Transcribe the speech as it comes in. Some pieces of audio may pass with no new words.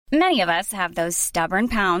Many of us have those stubborn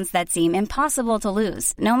pounds that seem impossible to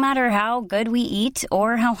lose, no matter how good we eat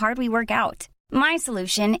or how hard we work out. My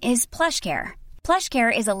solution is PlushCare.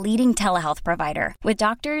 PlushCare is a leading telehealth provider with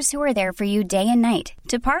doctors who are there for you day and night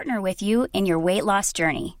to partner with you in your weight loss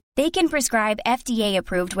journey. They can prescribe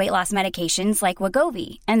FDA-approved weight loss medications like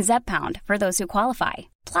Wegovy and Zepbound for those who qualify.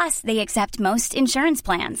 Plus, they accept most insurance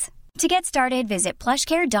plans. To get started, visit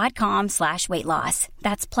plushcare.com/weightloss.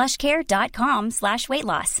 That's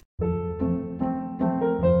plushcare.com/weightloss.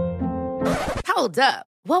 Hold up.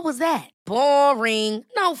 What was that? Boring.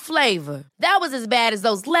 No flavor. That was as bad as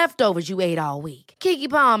those leftovers you ate all week. Keke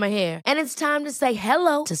Palmer here. And it's time to say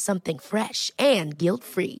hello to something fresh and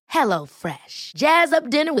guilt-free. Hello Fresh. Jazz up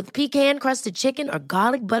dinner with pecan-crusted chicken or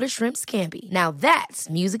garlic butter shrimp scampi. Now that's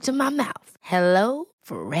music to my mouth. Hello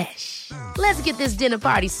Fresh. Let's get this dinner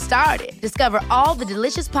party started. Discover all the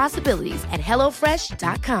delicious possibilities at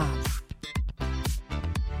hellofresh.com.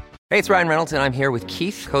 Hey, it's Ryan Reynolds, and I'm here with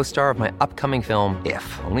Keith, co-star of my upcoming film,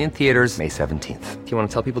 If, only in theaters May 17th. Do you want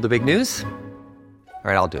to tell people the big news? All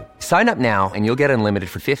right, I'll do it. Sign up now and you'll get unlimited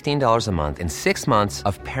for $15 a month and 6 months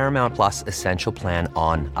of Paramount Plus Essential Plan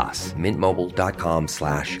on us.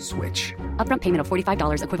 MintMobile.com/switch. Upfront payment of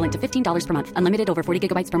 $45 equivalent to $15 per month. Unlimited over 40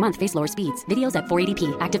 gigabytes per month. Face lower speeds. Videos at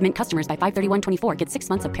 480p. Active Mint customers by 531.24 get 6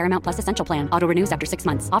 months of Paramount Plus Essential Plan. Auto renews after 6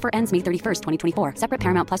 months. Offer ends May 31st, 2024. Separate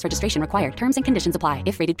Paramount Plus registration required. Terms and conditions apply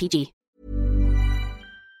if rated PG.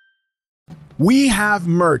 We have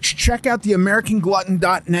merch. Check out the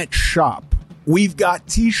AmericanGlutton.net shop. We've got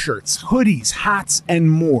t-shirts, hoodies, hats,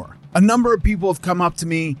 and more. A number of people have come up to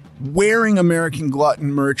me wearing American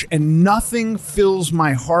Glutton merch, and nothing fills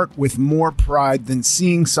my heart with more pride than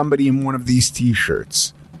seeing somebody in one of these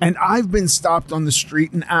t-shirts. And I've been stopped on the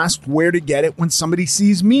street and asked where to get it when somebody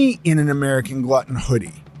sees me in an American Glutton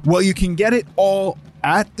hoodie. Well, you can get it all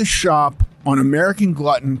at the shop on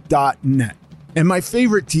AmericanGlutton.net. And my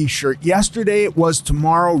favorite t-shirt, yesterday it was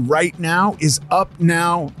tomorrow, right now, is up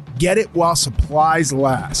now. Get it while supplies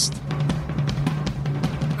last.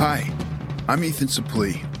 Hi, I'm Ethan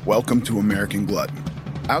Suplee. Welcome to American Glutton.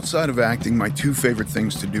 Outside of acting, my two favorite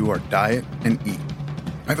things to do are diet and eat.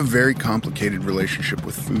 I have a very complicated relationship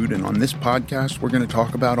with food, and on this podcast, we're going to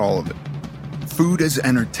talk about all of it. Food as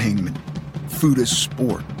entertainment, food as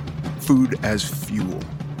sport, food as fuel.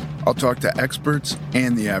 I'll talk to experts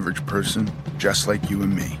and the average person, just like you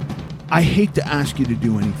and me. I hate to ask you to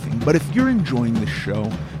do anything, but if you're enjoying the show,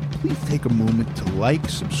 please take a moment to like,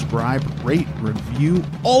 subscribe, rate, review,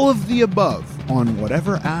 all of the above on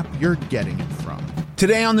whatever app you're getting it from.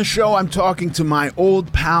 Today on the show, I'm talking to my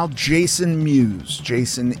old pal, Jason Mewes.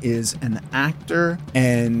 Jason is an actor,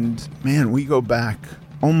 and man, we go back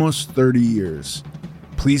almost 30 years.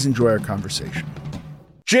 Please enjoy our conversation.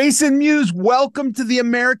 Jason Mewes, welcome to the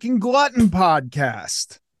American Glutton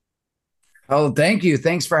podcast. Oh, thank you.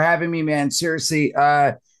 Thanks for having me, man. Seriously,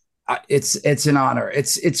 it's an honor.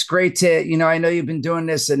 It's great to, I know you've been doing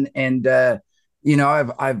this and I've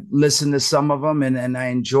listened to some of them and I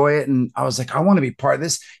enjoy it. And I was like, I want to be part of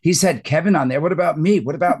this. He's had Kevin on there. What about me?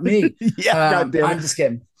 Yeah, I'm just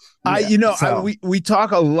kidding. Yeah, we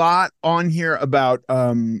talk a lot on here about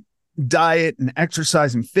diet and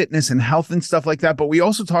exercise and fitness and health and stuff like that. But we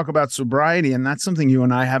also talk about sobriety, and that's something you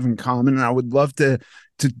and I have in common. And I would love to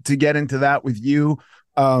get into that with you.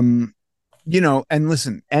 And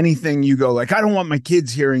listen, anything you go like, I don't want my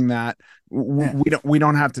kids hearing that. We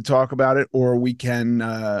don't have to talk about it, or we can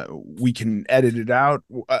edit it out.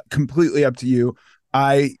 Completely up to you.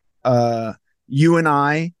 You and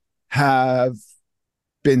I have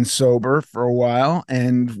been sober for a while,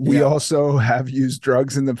 and we also have used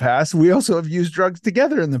drugs in the past. We also have used drugs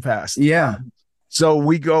together in the past. Yeah. So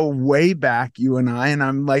we go way back, you and I, and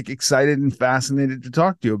I'm like excited and fascinated to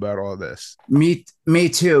talk to you about all this. Me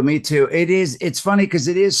too. It's funny because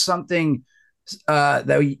it is something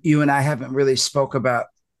that you and I haven't really spoke about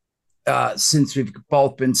since we've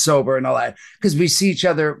both been sober and all that, because we see each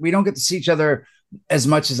other. We don't get to see each other as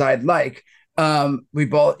much as I'd like. We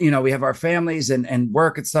both, we have our families and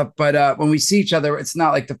work and stuff, but when we see each other, it's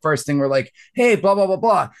not like the first thing we're like, hey, blah, blah, blah,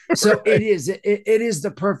 blah. So right. It is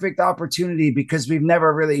the perfect opportunity because we've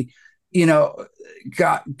never really,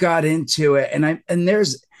 got into it. And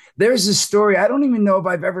there's a story. I don't even know if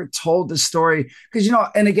I've ever told the story because,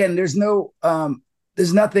 and again, there's nothing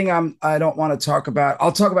I don't want to talk about.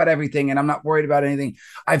 I'll talk about everything and I'm not worried about anything.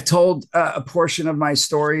 I've told a portion of my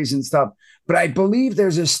stories and stuff, but I believe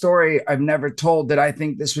there's a story I've never told that I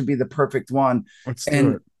think this would be the perfect one. Let's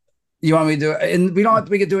do it. You want me to do it? And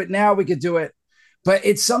we could do it now. We could do it, but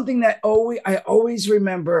it's something that I always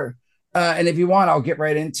remember. And if you want, I'll get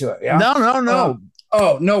right into it. Yeah. No.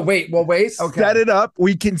 Oh, no, wait. Well, wait. Okay. Set it up.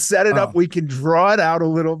 We can set it up. We can draw it out a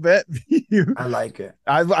little bit. I like it.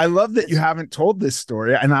 I love that you haven't told this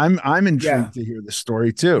story, and I'm intrigued Yeah. to hear the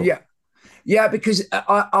story too. Yeah. Yeah, because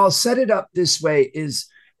I'll set it up this way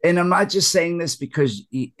and I'm not just saying this because,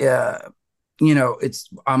 I'm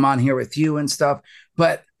on here with you and stuff,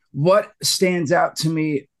 but what stands out to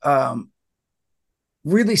me,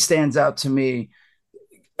 really stands out to me,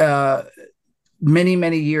 many,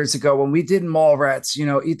 many years ago when we did Mallrats.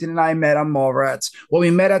 Ethan and I met on Mallrats. Well, we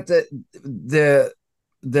met at the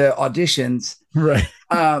auditions. Right.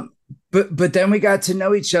 But then we got to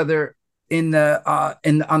know each other on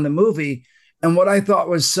the movie. And what I thought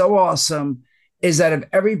was so awesome is that of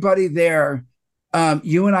everybody there,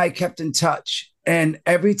 you and I kept in touch. And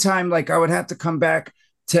every time, like, I would have to come back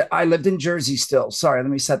I lived in Jersey still. Sorry, let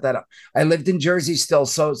me set that up. I lived in Jersey still.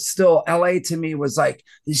 So still LA to me was like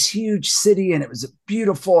this huge city, and it was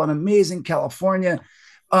beautiful and amazing California.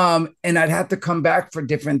 And I'd have to come back for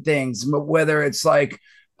different things, whether it's like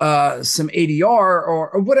some ADR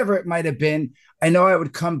or whatever it might have been. I know I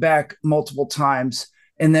would come back multiple times,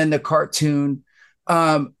 and then the cartoon.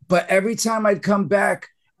 But every time I'd come back,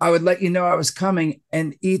 I would let you know I was coming.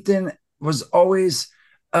 And Ethan was always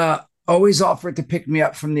offered to pick me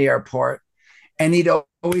up from the airport, and he'd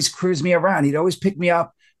always cruise me around. He'd always pick me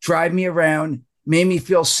up, drive me around, made me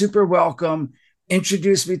feel super welcome,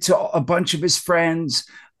 introduced me to a bunch of his friends,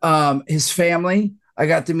 his family. I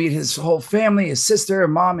got to meet his whole family, his sister,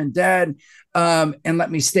 mom and dad, and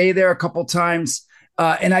let me stay there a couple times.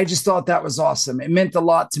 And I just thought that was awesome. It meant a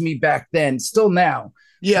lot to me back then, still now.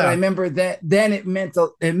 Yeah, but I remember that then it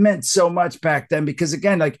meant so much back then, because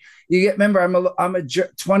again, like remember, I'm a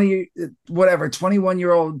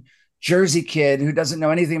 21-year-old Jersey kid who doesn't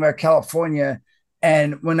know anything about California.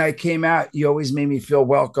 And when I came out, you always made me feel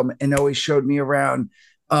welcome and always showed me around,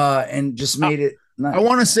 and just made it nice. I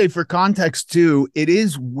want to say, for context too, it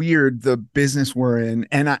is weird, the business we're in.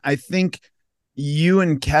 And I think you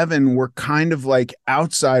and Kevin were kind of like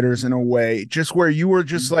outsiders in a way, just where you were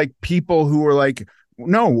just like people who were like,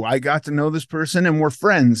 no, I got to know this person and we're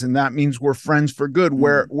friends, and that means we're friends for good.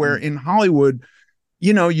 Where in Hollywood,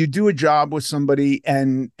 you do a job with somebody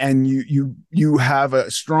and you have a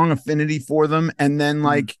strong affinity for them, and then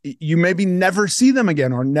like you maybe never see them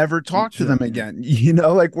again or never talk to them again.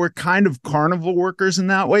 Like we're kind of carnival workers in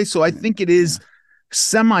that way. So I think it is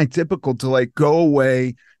semi-typical to like go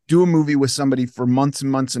away, do a movie with somebody for months and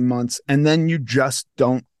months and months, and then you just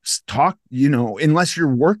don't talk, unless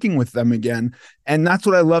you're working with them again. And that's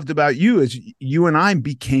what I loved about you, is you and I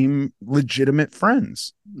became legitimate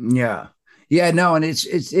friends. Yeah. No. And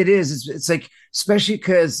it's like, especially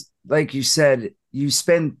because like you said, you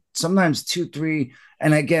spend sometimes 2-3,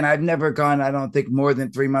 and again, I've never gone, I don't think, more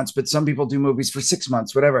than 3 months, but some people do movies for 6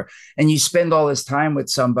 months, whatever. And you spend all this time with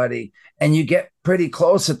somebody and you get pretty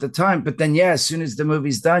close at the time. But then, as soon as the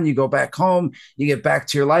movie's done, you go back home, you get back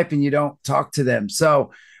to your life, and you don't talk to them.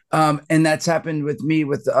 So, and that's happened with me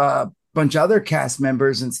with a bunch of other cast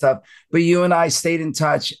members and stuff. But you and I stayed in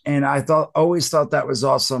touch, and I always thought that was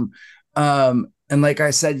awesome. And like I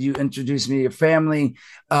said, you introduced me to your family,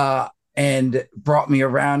 and brought me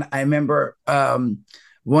around. I remember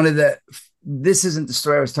this isn't the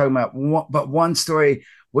story I was talking about, but one story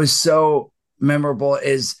was so memorable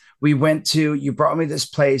is you brought me this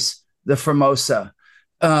place, the Formosa.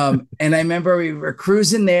 And I remember we were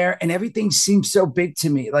cruising there, and everything seemed so big to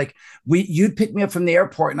me. Like you'd pick me up from the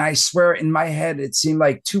airport, and I swear in my head, it seemed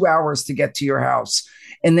like 2 hours to get to your house.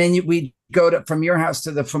 And then we'd go from your house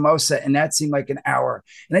to the Formosa, and that seemed like an hour.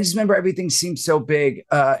 And I just remember everything seemed so big,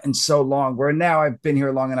 and so long, where now I've been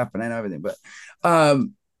here long enough and I know everything, but,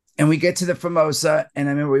 and we get to the Formosa, and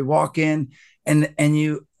I remember we walk in, and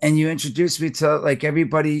you introduced me to like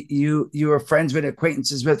everybody you were friends with,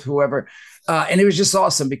 acquaintances with, whoever. And it was just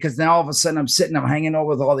awesome, because now all of a sudden I'm hanging out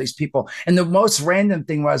with all these people. And the most random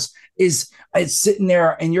thing is I sitting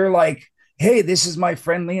there, and you're like, hey, this is my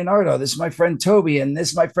friend Leonardo, this is my friend Toby, and this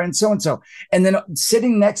is my friend so-and-so. And then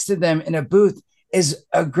sitting next to them in a booth is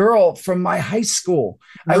a girl from my high school.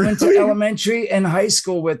 Really? I went to elementary and high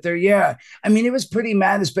school with her. Yeah. I mean, it was pretty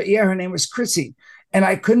madness, but her name was Chrissy. And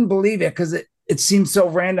I couldn't believe it, because it seemed so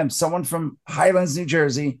random. Someone from Highlands, New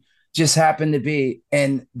Jersey, just happened to be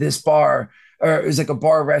in this bar, or it was like a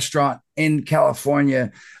bar restaurant in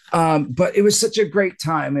California. But it was such a great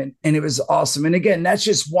time, and it was awesome. And again, that's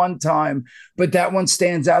just one time, but that one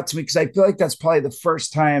stands out to me because I feel like that's probably the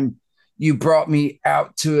first time you brought me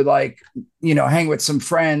out to, like, hang with some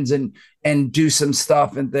friends and do some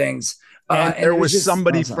stuff and things. And and there it was was just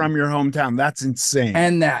somebody awesome. from your hometown. That's insane.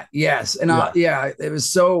 And that, yes. And it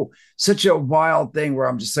was such a wild thing where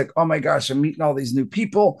I'm just like, oh my gosh, I'm meeting all these new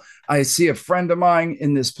people. I see a friend of mine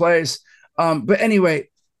in this place. But anyway,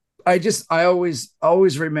 I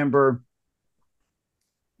always remember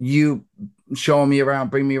you showing me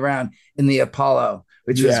around, bring me around in the Apollo,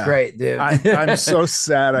 which was great, dude. I'm so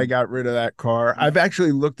sad I got rid of that car. I've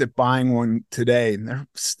actually looked at buying one today, and they're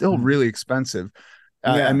still really expensive.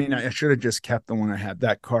 I mean, I should have just kept the one I had.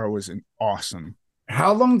 That car was awesome.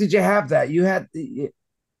 How long did you have that?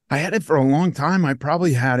 I had it for a long time. I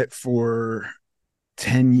probably had it for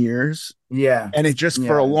 10 years. Yeah. And it just,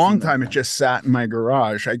 for a long time, it just sat in my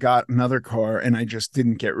garage. I got another car and I just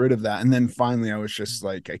didn't get rid of that. And then finally I was just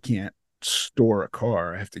like, I can't store a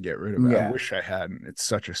car. I have to get rid of it. I wish I hadn't. It's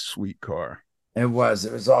such a sweet car. It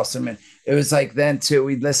was awesome. And it was like then too,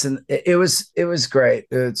 we'd listen. It was great.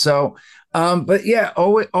 So, but yeah,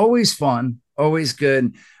 always fun, always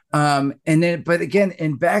good. And then, but again,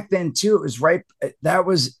 and back then too, it was right. That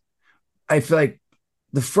was, I feel like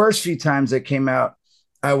the first few times I came out,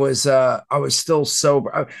 I was still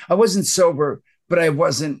sober. I wasn't sober, but I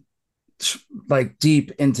wasn't like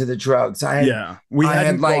deep into the drugs. We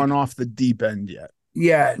hadn't gone off the deep end yet.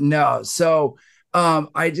 Yeah, no. So,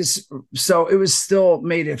 so it was still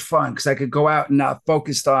made it fun because I could go out and not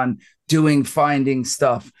focused on finding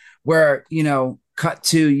stuff where, cut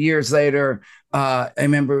 2 years later, I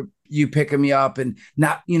remember you picking me up and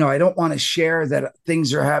not, I don't want to share that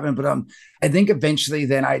things are happening, but I think eventually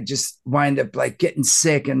then I just wind up like getting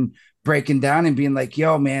sick and breaking down and being like,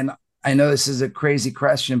 yo, man, I know this is a crazy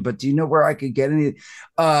question, but do you know where I could get any,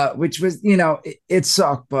 which was, it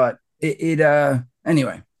sucked, but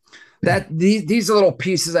anyway, that these are little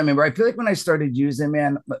pieces. I remember, I feel like when I started using,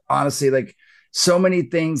 man, honestly, like so many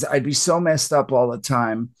things, I'd be so messed up all the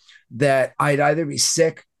time that I'd either be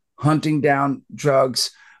sick, hunting down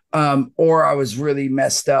drugs, or I was really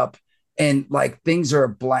messed up and like things are a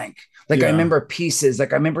blank. Like I remember pieces,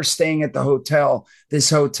 like I remember staying at this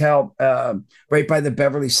hotel right by the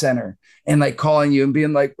Beverly Center and like calling you and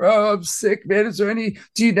being like, bro, I'm sick, man.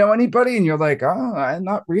 Do you know anybody? And you're like, oh,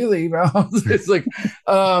 not really, bro. It's like,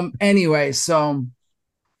 anyway, so,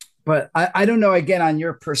 but I don't know, again, on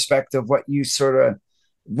your perspective, what you sort of,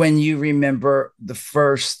 when you remember the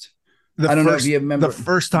first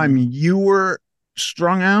time you were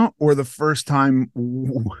strung out or the first time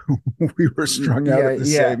we were strung out at the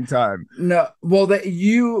same time? No, well,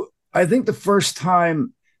 I think the first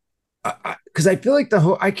time, because I feel like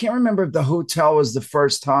I can't remember if the hotel was the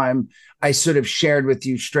first time I sort of shared with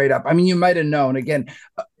you straight up. I mean, you might have known. Again,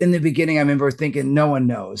 in the beginning, I remember thinking no one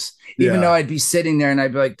knows, even though I'd be sitting there and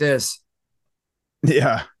I'd be like this.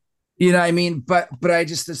 Yeah. You know what I mean? But I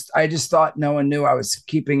just thought no one knew I was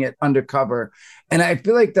keeping it undercover. And I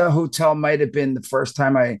feel like the hotel might have been the first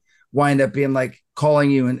time I wind up being like calling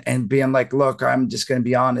you and being like, look, I'm just going to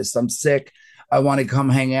be honest. I'm sick. I want to come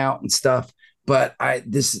hang out and stuff. But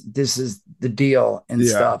this is the deal and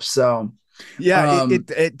stuff. So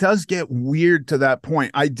it does get weird to that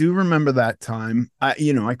point. I do remember that time. I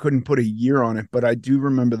couldn't put a year on it, but I do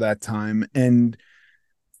remember that time and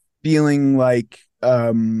feeling like,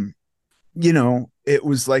 it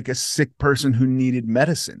was like a sick person who needed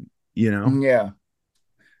medicine, Yeah.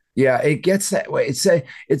 It gets that way. It's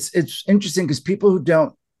interesting because people who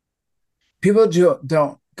don't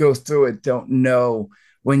go through it don't know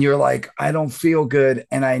when you're like, I don't feel good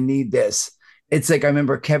and I need this. It's like, I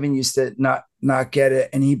remember Kevin used to not get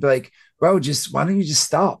it. And he'd be like, bro, why don't you just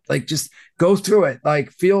stop? Like, just go through it.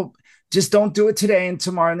 Like just don't do it today and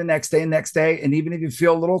tomorrow and the next day and next day. And even if you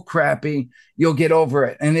feel a little crappy, you'll get over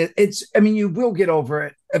it. And you will get over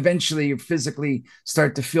it. Eventually you physically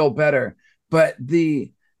start to feel better, but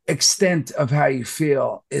the extent of how you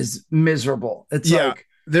feel is miserable. It's like,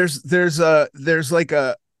 there's like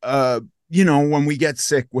when we get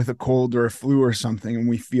sick with a cold or a flu or something and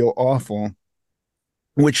we feel awful,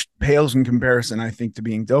 which pales in comparison, I think, to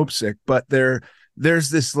being dope sick, but there's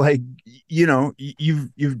this like,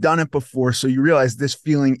 you've done it before. So you realize this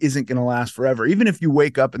feeling isn't going to last forever. Even if you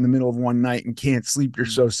wake up in the middle of one night and can't sleep, you're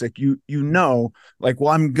so sick, like,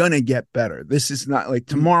 well, I'm going to get better. This is not like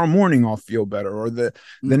tomorrow morning I'll feel better, or the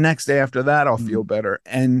next day after that I'll feel better.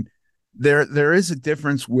 And there is a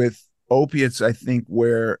difference with opiates, I think,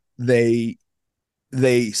 where they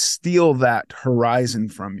steal that horizon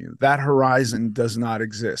from you. That horizon does not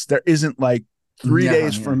exist. There isn't like 3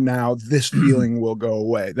 days from now, this feeling will go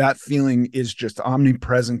away. That feeling is just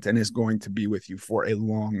omnipresent and is going to be with you for a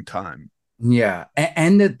long time. Yeah.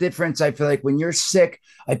 And the difference, I feel like when you're sick,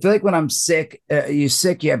 I feel like when I'm sick, you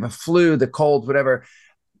have a flu, the cold, whatever,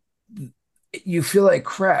 you feel like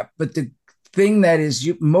crap. But thing that is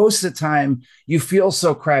you most of the time you feel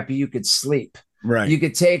so crappy you could sleep. Right. You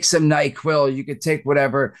could take some NyQuil, you could take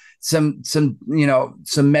whatever, some some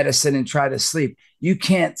medicine and try to sleep. You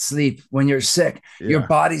can't sleep when you're sick. Yeah. Your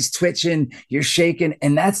body's twitching, you're shaking,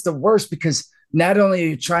 and that's the worst because not only are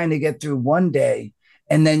you trying to get through one day,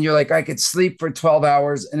 and then you're like, I could sleep for 12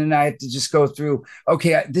 hours, and then I have to just go through,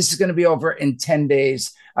 okay, this is going to be over in 10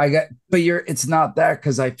 days. It's not that,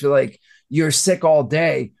 because I feel like you're sick all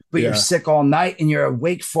day, but you're sick all night and you're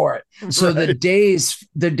awake for it. So Right.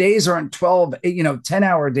 the days aren't 12,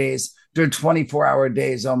 10-hour days. They're 24-hour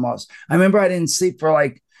days almost. I remember I didn't sleep for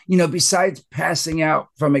like, besides passing out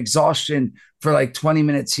from exhaustion for like 20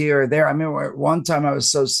 minutes here or there. I remember at one time I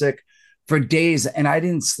was so sick for days and I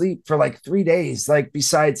didn't sleep for like 3 days, like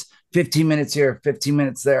besides 15 minutes here, 15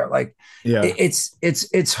 minutes there. Like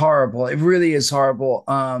it's horrible. It really is horrible.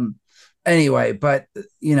 Anyway, but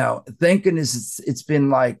thank goodness it's been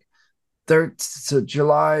like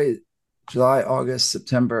July, August,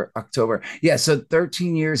 September, October. Yeah, so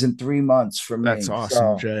 13 years and 3 months for me. That's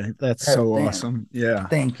awesome, Jay. That's so awesome. Yeah.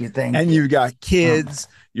 Thank you. And you've got kids,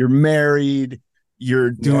 you're married,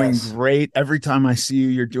 you're doing great. Every time I see you,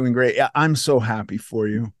 you're doing great. I'm so happy for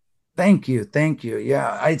you. Thank you.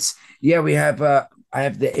 Yeah, we have I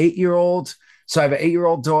have the 8-year-old. So I have an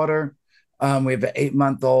 8-year-old daughter. We have an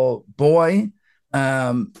 8-month-old boy.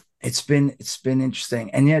 It's been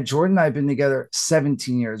interesting. And yeah, Jordan and I have been together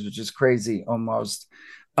 17 years, which is crazy almost.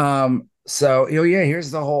 So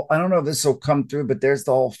here's the whole, I don't know if this will come through, but there's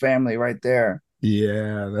the whole family right there.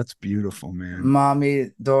 Yeah, that's beautiful, man. Mommy,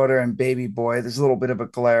 daughter, and baby boy. There's a little bit of a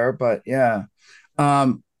glare, but yeah.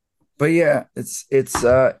 But yeah, it's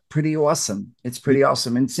pretty awesome. It's pretty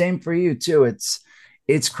awesome. And same for you too.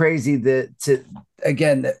 It's crazy that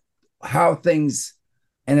how things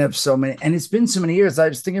end up so many, and it's been so many years. I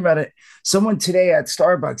was thinking about it. Someone today at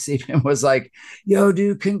Starbucks even was like, yo,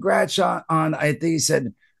 dude, congrats on I think he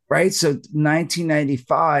said, right? So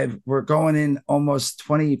 1995, we're going in almost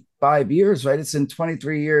 25 years, right? It's in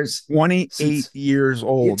 23 years. 28 years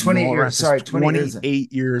old. Yeah, 20 years. Sorry,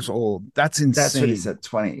 28 years old. That's insane. That's what he said,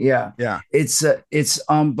 20. Yeah. Yeah. It's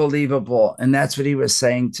unbelievable. And that's what he was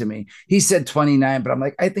saying to me. He said 29, but I'm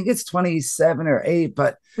like, I think it's 27 or 8.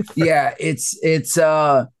 But yeah, it's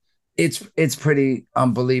pretty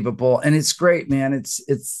unbelievable. And it's great, man.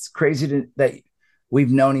 It's crazy that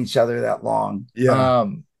we've known each other that long. Yeah.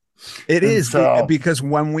 It is because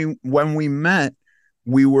when we met,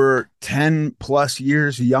 we were 10 plus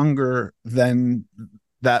years younger than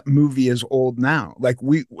that movie is old now. Like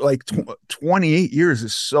 28 years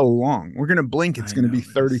is so long. We're going to blink. It's going to be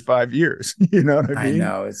 35 years. You know what I mean? I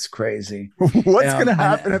know, it's crazy. What's going to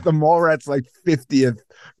happen at the Mallrats 50th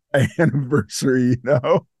anniversary,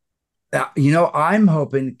 I'm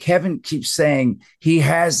hoping. Kevin keeps saying he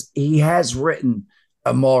has written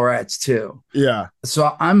a Mallrats too. Yeah.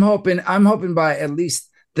 So I'm hoping by at least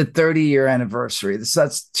the 30-year anniversary.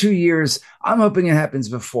 That's 2 years. I'm hoping it happens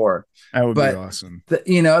before. That would be awesome.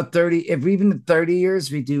 30, if even 30 years,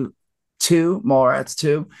 we do 2 Mallrats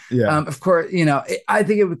too. Yeah. Of course, I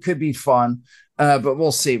think it could be fun, but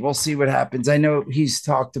we'll see. We'll see what happens. I know he's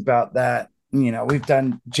talked about that. We've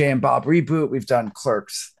done Jay and Bob reboot. We've done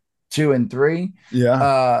Clerks 2 and 3.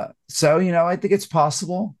 Yeah. So, I think it's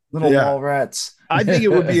possible. Little Mallrats. I think it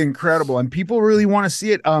would be incredible. And people really want to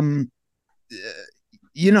see it.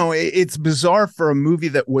 It's bizarre for a movie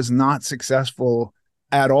that was not successful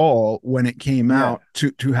at all when it came out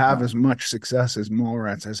to have as much success as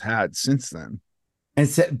Mallrats has had since then. And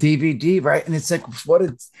it's a DVD, right? And it's like,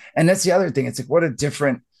 and that's the other thing. It's like, what a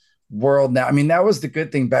different world now. I mean, that was the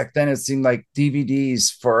good thing back then. It seemed like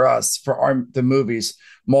DVDs for us, for the movies,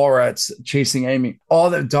 Mallrats, Chasing Amy, all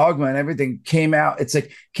the Dogma and everything came out. It's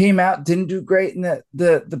like came out, didn't do great in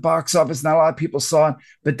the box office. Not a lot of people saw it,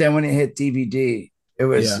 but then when it hit DVD, it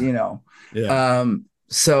was,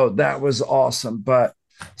 so that was awesome. But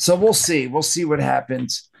so we'll see what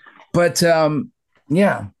happens. But I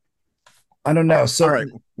don't know. So all right,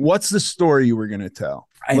 what's the story you were going to tell?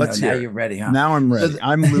 Let's hear. Now you're ready, huh? Now I'm ready.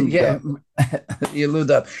 I'm lubed up. You're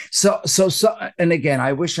lubed up. So, and again,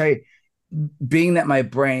 I wish being that my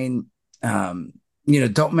brain, don't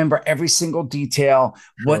remember every single detail,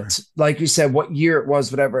 what, like you said, what year it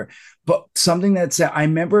was, whatever. But something I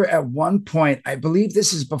remember at one point, I believe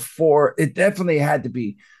this is before, it definitely had to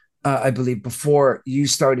be, I believe, before you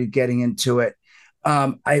started getting into it.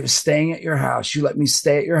 I was staying at your house. You let me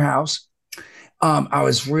stay at your house. I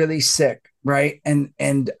was really sick. Right.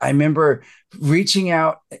 And I remember reaching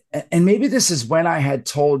out, and maybe this is when I had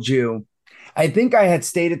told you, I think I had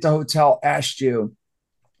stayed at the hotel, asked you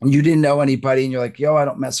And you didn't know anybody, and you're like, yo, I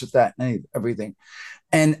don't mess with that and everything.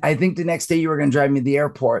 And I think the next day you were going to drive me to the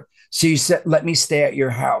airport. So you said, let me stay at your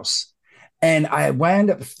house. And I wound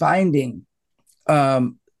up finding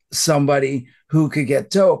somebody who could get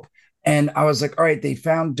dope. And I was like, all right, they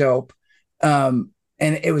found dope. And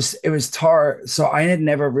it was tar. So I had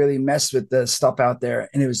never really messed with the stuff out there,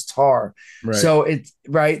 and it was tar. Right. So it's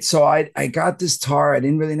right. So I got this tar. I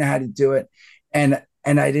didn't really know how to do it. And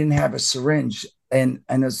I didn't have a syringe. And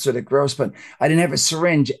I know it's sort of gross, but I didn't have a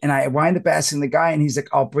syringe. And I wind up asking the guy, and he's like,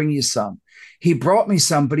 I'll bring you some. He brought me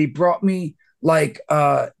some, but he brought me like,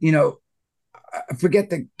 I forget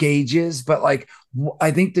the gauges, but like,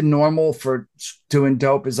 I think the normal for doing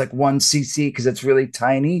dope is like 1 cc because it's really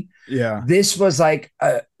tiny. Yeah. This was like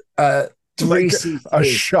a 3 like cc. A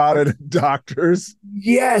shot at a doctor's.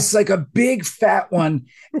 Yes, like a big fat one.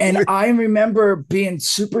 And I remember being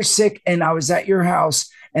super sick, and I was at your house,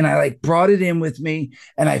 and I like brought it in with me,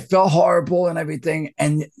 and I felt horrible and everything.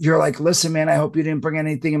 And you're like, listen, man, I hope you didn't bring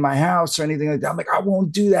anything in my house or anything like that. I'm like, I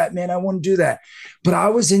won't do that, man. I won't do that. But I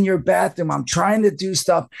was in your bathroom. I'm trying to do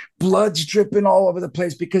stuff. Blood's dripping all over the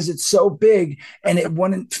place because it's so big and it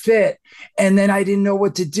wouldn't fit. And then I didn't know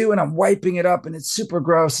what to do. And I'm wiping it up, and it's super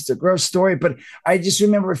gross. It's a gross story. But I just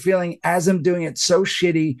remember feeling as I'm doing it so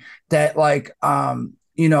shitty that like,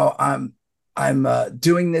 I'm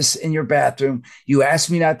doing this in your bathroom. You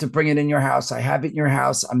asked me not to bring it in your house. I have it in your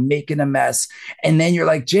house. I'm making a mess. And then you're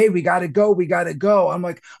like, Jay, we got to go. We got to go. I'm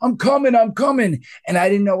like, I'm coming. And I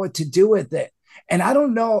didn't know what to do with it. And I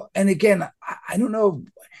don't know. And again, I don't know.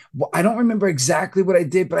 I don't remember exactly what I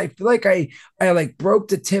did, but I feel like I like broke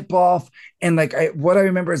the tip off, and like what I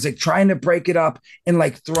remember is like trying to break it up and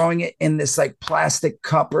like throwing it in this like plastic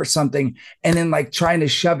cup or something, and then like trying to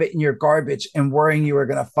shove it in your garbage and worrying you were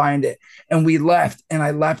going to find it. And we left, and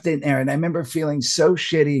I left it in there, and I remember feeling so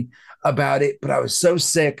shitty about it, but I was so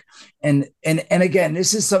sick. And again,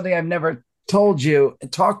 this is something I've never told you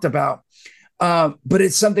and talked about, but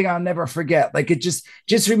it's something I'll never forget. Like it just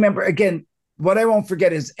remember again. What I won't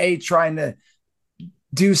forget is trying to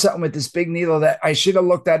do something with this big needle that I should have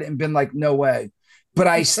looked at it and been like, no way. But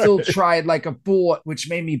I still tried like a fool, which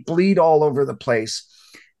made me bleed all over the place.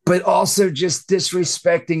 But also just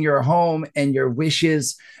disrespecting your home and your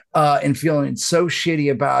wishes, and feeling so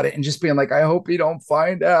shitty about it, and just being like, I hope you don't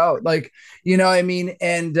find out. Like, you know what I mean?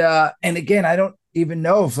 And again, I don't even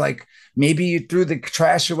know if like maybe you threw the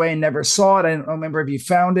trash away and never saw it. I don't remember if you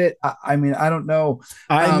found it. I mean, I don't know.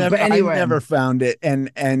 But anyway, I never found it.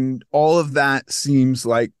 And all of that seems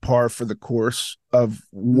like par for the course of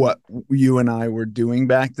what you and I were doing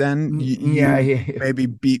back then. You maybe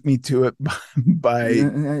beat me to it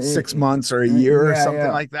by 6 months or a year or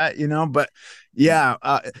something like that, but yeah,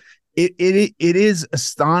 it is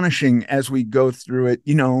astonishing as we go through it,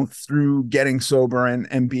 through getting sober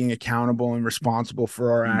and being accountable and responsible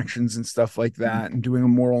for our actions and stuff like that, and doing a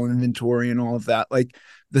moral inventory and all of that. Like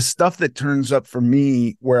the stuff that turns up for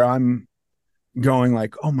me where I'm going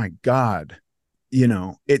like, oh my God,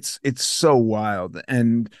 it's so wild.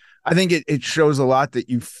 And I think it shows a lot that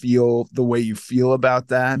you feel the way you feel about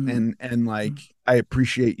that. And like, I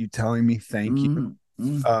appreciate you telling me, thank you.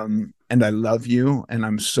 And I love you, and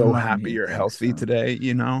I'm so happy you're healthy today,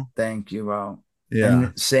 Thank you. Well, yeah.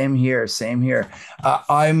 And same here.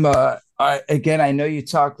 Again, I know you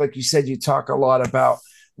talk, like you said, you talk a lot about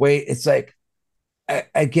weight. It's like,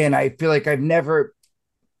 again, I feel like I've never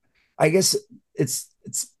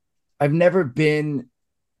been,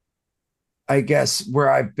 I guess,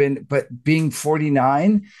 where I've been, but being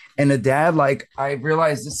 49 and a dad, like I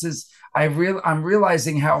realize I'm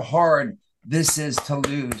realizing how hard this is to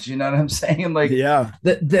lose. You know what I'm saying? Like, yeah,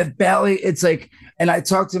 the belly, it's like, and I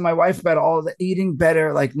talked to my wife about all the eating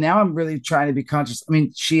better. Like now I'm really trying to be conscious. I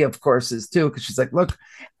mean, she of course is too, because she's like, look,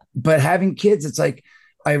 but having kids, it's like,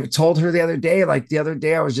 I told her the other day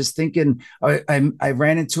I was just thinking, I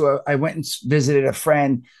went and visited a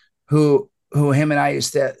friend who him and I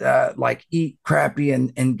used to like eat crappy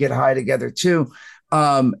and get high together too.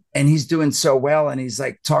 And he's doing so well, and he's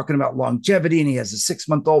like talking about longevity, and he has a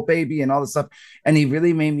 6-month-old baby and all this stuff. And he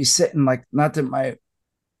really made me sit and like, not that my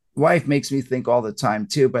wife makes me think all the time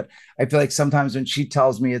too, but I feel like sometimes when she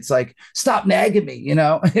tells me, it's like, stop nagging me,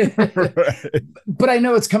 Right. But I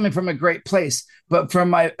know it's coming from a great place, but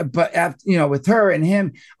with her and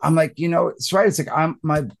him, I'm like, it's right. It's like,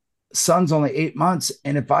 my son's only 8 months.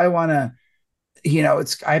 And if I want to,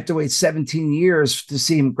 I have to wait 17 years to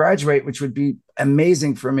see him graduate, which would be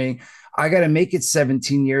amazing for me. I got to make it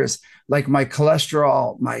 17 years, like my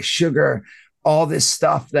cholesterol, my sugar, all this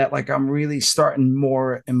stuff that like I'm really starting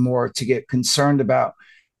more and more to get concerned about.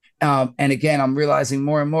 And again, I'm realizing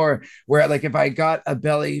more and more where like if I got a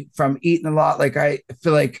belly from eating a lot, like I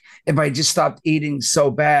feel like if I just stopped eating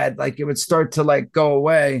so bad, like it would start to like go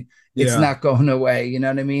away. It's not going away. You know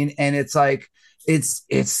what I mean? And it's like, it's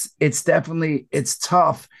definitely, it's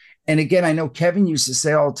tough. And again, I know Kevin used to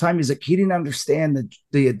say all the time, he's like, he didn't understand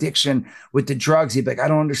the addiction with the drugs. He'd be like, I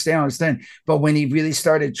don't understand. But when he really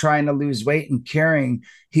started trying to lose weight and caring,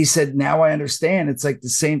 he said, now I understand. It's like the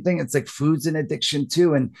same thing. It's like food's an addiction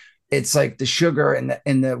too. And it's like the sugar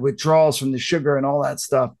and the withdrawals from the sugar and all that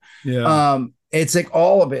stuff. Yeah. It's like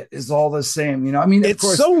all of it is all the same, you know. I mean, it's of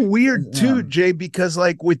course, so weird too, Jay, because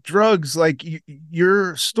like with drugs, like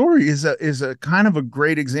your story is a kind of a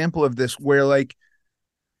great example of this, where like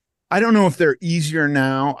I don't know if they're easier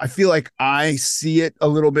now. I feel like I see it a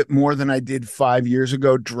little bit more than I did 5 years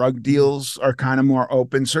ago. Drug deals are kind of more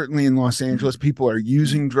open. Certainly in Los Angeles, people are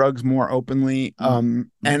using drugs more openly. And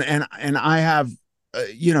I have,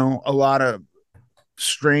 a lot of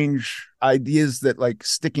strange ideas that like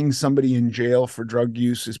sticking somebody in jail for drug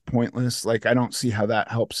use is pointless. Like I don't see how that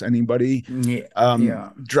helps anybody.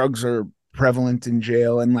 Drugs are prevalent in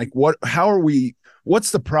jail, and like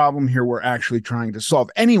what's the problem here we're actually trying to solve?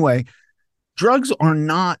 Anyway, drugs are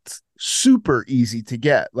not super easy to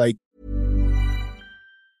get. Like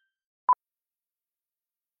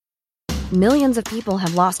Millions of people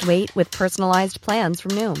have lost weight with personalized plans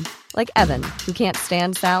from Noom. Like Evan, who can't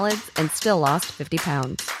stand salads and still lost 50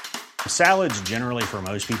 pounds. Salads generally for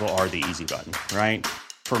most people are the easy button, right?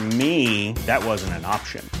 For me, that wasn't an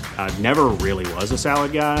option. I never really was a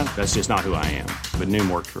salad guy. That's just not who I am. But Noom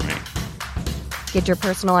worked for me. Get your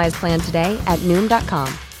personalized plan today at Noom.com.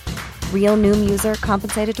 Real Noom user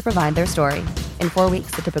compensated to provide their story. In 4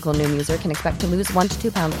 weeks, the typical Noom user can expect to lose 1 to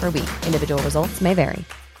 2 pounds per week. Individual results may vary.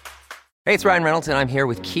 Hey, it's Ryan Reynolds, and I'm here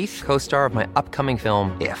with Keith, co-star of my upcoming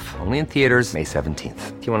film, If, only in theaters May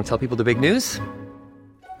 17th. Do you want to tell people the big news?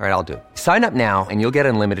 All right, I'll do it. Sign up now and you'll get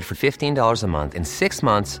unlimited for $15 a month and 6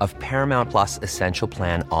 months of Paramount Plus Essential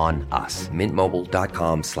Plan on us.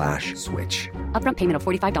 MintMobile.com/switch. Upfront payment of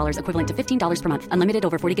 $45 equivalent to $15 per month. Unlimited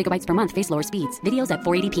over 40 gigabytes per month. Face lower speeds. Videos at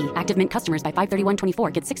 480p. Active Mint customers by 531.24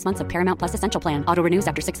 get 6 months of Paramount Plus Essential Plan. Auto renews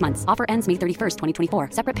after 6 months. Offer ends May 31st, 2024.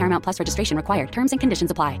 Separate Paramount Plus registration required. Terms and conditions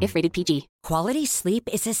apply if rated PG. Quality sleep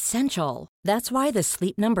is essential. That's why the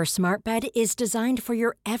Sleep Number Smart Bed is designed for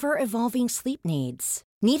your ever-evolving sleep needs.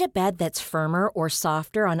 Need a bed that's firmer or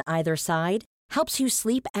softer on either side? Helps you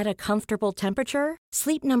sleep at a comfortable temperature?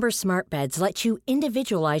 Sleep Number Smart Beds let you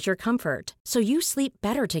individualize your comfort, so you sleep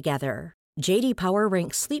better together. J.D. Power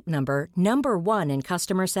ranks Sleep Number number 1 in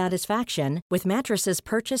customer satisfaction with mattresses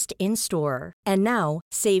purchased in-store. And now,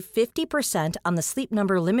 save 50% on the Sleep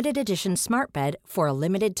Number Limited Edition Smart Bed for a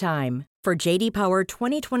limited time. For J.D. Power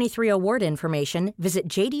 2023 award information, visit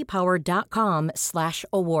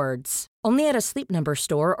jdpower.com/awards. Only at a Sleep Number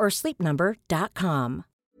store or sleepnumber.com.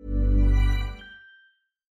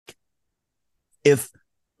 if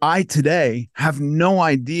I today have no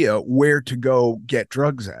idea where to go get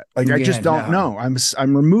drugs at. Like I just don't know.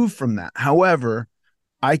 I'm removed from that. However,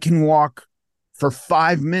 I can walk for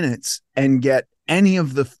 5 minutes and get any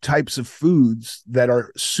of the types of foods that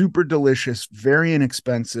are super delicious, very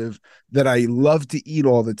inexpensive, that I love to eat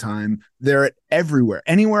all the time. They're everywhere.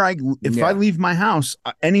 Anywhere I leave my house,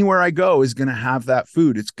 anywhere I go is going to have that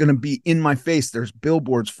food. It's going to be in my face. There's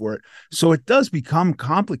billboards for it. So it does become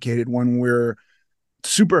complicated when we're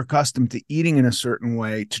super accustomed to eating in a certain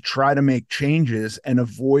way to try to make changes and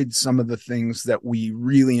avoid some of the things that we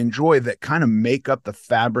really enjoy that kind of make up the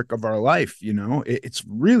fabric of our life. You know, it's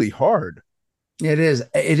really hard. It is.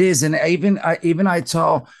 And I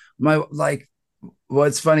tell my, like,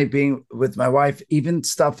 what's funny being with my wife, even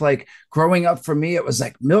stuff like growing up for me, it was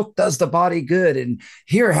like milk does the body good. And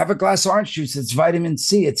here, have a glass of orange juice. It's vitamin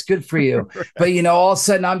C. It's good for you. Right. But, you know, all of a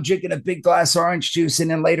sudden I'm drinking a big glass of orange juice and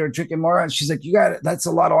then later drinking more. And she's like, that's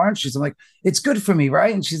a lot of orange juice. I'm like, it's good for me.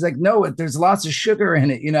 Right. And she's like, no, there's lots of sugar in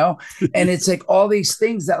it, you know? And it's like all these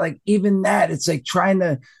things that, like, even that, it's like trying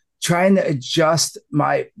to adjust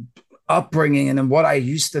my upbringing and then what I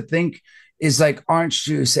used to think is like orange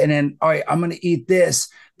juice, and then all right, I'm going to eat this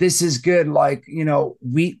is good, like, you know,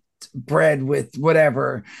 wheat bread with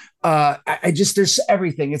whatever. I just, there's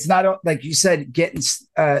everything. It's not like you said, getting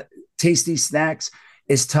tasty snacks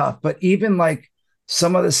is tough, but even like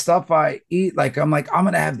some of the stuff I eat, like I'm going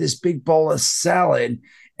to have this big bowl of salad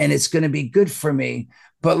and it's going to be good for me,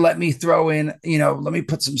 but let me throw in, you know, let me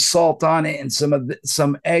put some salt on it and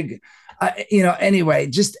some egg. Anyway,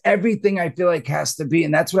 just everything I feel like has to be.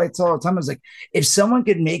 And that's what I tell all the time. I was like, if someone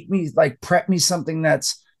could make me, like, prep me something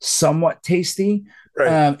that's somewhat tasty,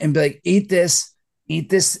 right, and be like, eat this, eat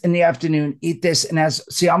this in the afternoon, eat this. And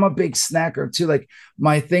I'm a big snacker too. Like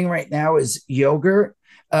my thing right now is yogurt,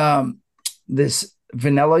 this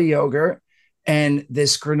vanilla yogurt, and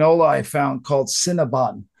this granola I found called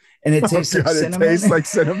Cinnabon. And it tastes like cinnamon. It tastes like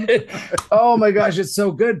cinnamon. Oh my gosh, it's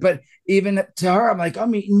so good. But even to her, I'm like,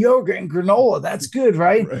 I'm eating yogurt and granola. That's good,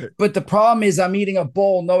 right? But the problem is I'm eating a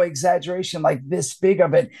bowl, no exaggeration, like this big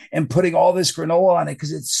of it, and putting all this granola on it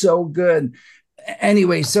because it's so good.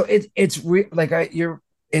 Anyway, so it's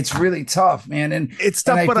really tough, man. And it's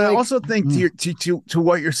tough, but I also think to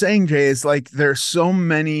what you're saying, Jay, is like there's so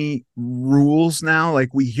many rules now.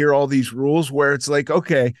 Like we hear all these rules where it's like,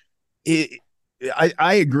 okay,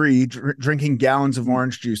 I agree. Drinking gallons of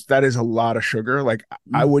orange juice, that is a lot of sugar. Like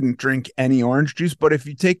I wouldn't drink any orange juice, but if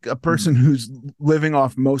you take a person who's living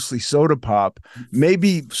off mostly soda pop,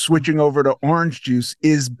 maybe switching over to orange juice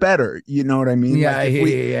is better. You know what I mean? Yeah, like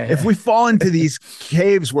if we fall into these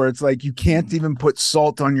caves where it's like you can't even put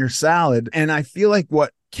salt on your salad. And I feel like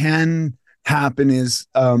what can happen is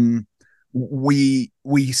we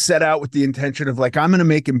set out with the intention of like, I'm going to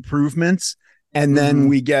make improvements. And then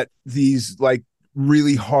we get these like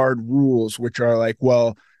really hard rules, which are like,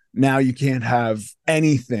 well, now you can't have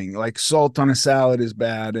anything, like salt on a salad is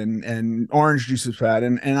bad and orange juice is bad.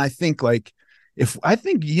 And I think like,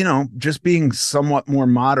 just being somewhat more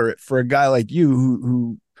moderate for a guy like you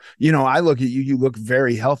who I look at you look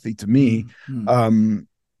very healthy to me.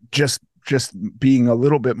 Just being a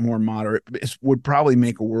little bit more moderate would probably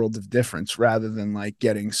make a world of difference rather than like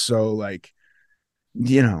getting so like,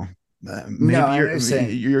 maybe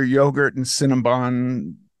your yogurt and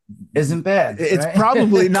Cinnabon isn't bad. It's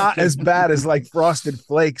probably not as bad as like Frosted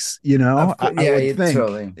Flakes, I would think.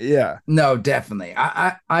 Totally. Yeah. No, definitely.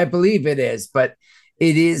 I believe it is, but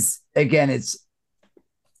it is, again, it's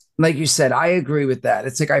like you said, I agree with that.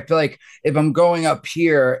 It's like, I feel like if I'm going up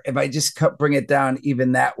here, if I just bring it down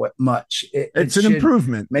even that much, it's an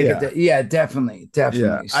improvement. Definitely.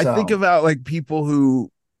 Yeah. So, I think about like people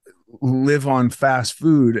who live on fast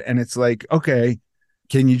food and it's like, okay,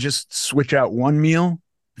 can you just switch out one meal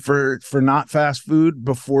for not fast food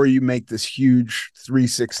before you make this huge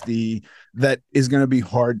 360 that is going to be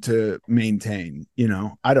hard to maintain?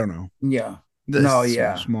 I don't know. Yeah.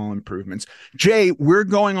 Small improvements. Jay, we're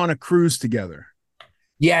going on a cruise together.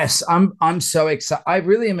 Yes, I'm so excited. I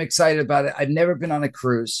really am excited about it. I've never been on a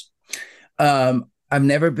cruise. And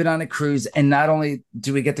not only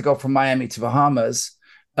do we get to go from Miami to Bahamas,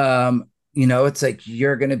 it's like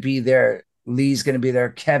you're going to be there. Lee's going to be there.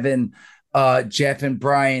 Kevin, Jeff and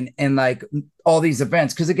Brian, and like all these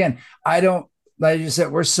events. Cause again, like you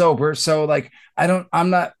said, we're sober. So like, I'm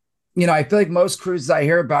not, I feel like most cruises I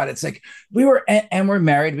hear about, it's like and we're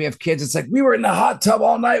married. We have kids. It's like, we were in the hot tub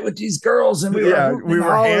all night with these girls and we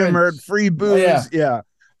were hammered, free booze. Yeah.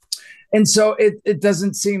 And so it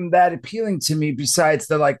doesn't seem that appealing to me besides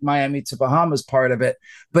the like Miami to Bahamas part of it.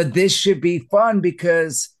 But this should be fun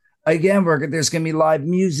because again, there's going to be live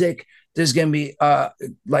music. There's going to be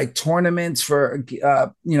like tournaments for,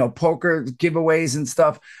 poker giveaways and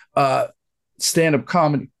stuff, stand-up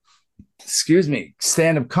comedy.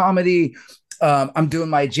 I'm doing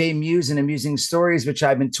my Mewes and Amusing Stories, which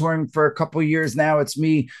I've been touring for a couple of years now. It's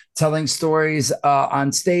me telling stories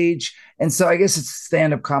on stage. And so I guess it's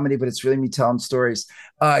stand-up comedy, but it's really me telling stories.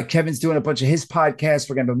 Kevin's doing a bunch of his podcasts.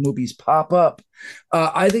 We're going to have movies pop up.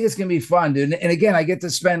 I think it's going to be fun, dude. And again, I get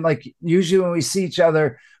to spend like usually when we see each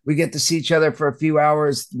other, we get to see each other for a few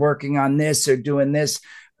hours working on this or doing this.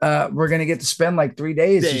 We're going to get to spend like 3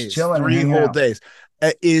 days just chilling. 3 whole days.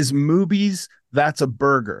 Is Movies? That's a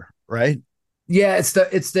burger, right? Yeah, it's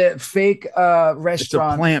the fake restaurant. It's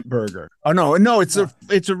a plant burger. Oh no, it's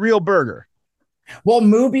a real burger. Well,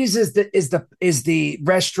 Movies is the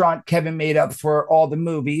restaurant Kevin made up for all the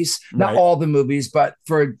movies, not all the movies, but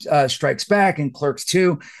for Strikes Back and Clerks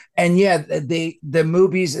 2. And yeah, the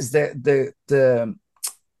Movies is the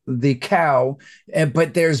cow,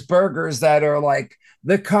 but there's burgers that are like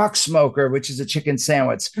the cock smoker, which is a chicken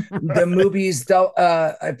sandwich. The Movies,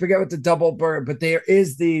 I forget what the double burger, but there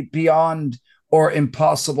is the Beyond or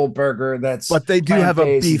Impossible burger. But they do have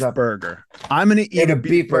a beef burger. I'm going to eat a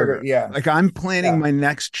beef burger. Yeah. Like I'm planning my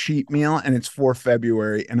next cheat meal and it's for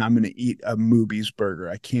February and I'm going to eat a Movies burger.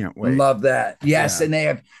 I can't wait. Love that. Yes. Yeah.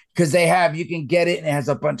 And you can get it and it has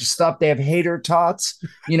a bunch of stuff. They have hater tots,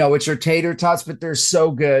 which are tater tots, but they're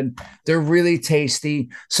so good. They're really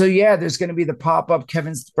tasty. So yeah, there's going to be the pop-up.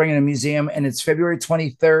 Kevin's bringing a museum and it's February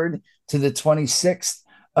 23rd to the 26th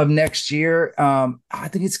of next year. I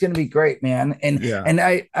think it's going to be great, man. And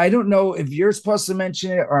I don't know if you're supposed to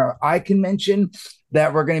mention it or I can mention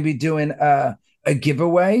that we're going to be doing a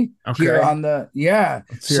giveaway here on the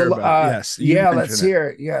Let's hear about it. Yes. Let's hear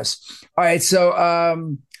it. Yes. All right.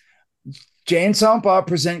 So Jay and Silent Bob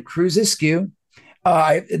present Cruise Askew.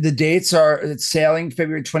 The dates are it's sailing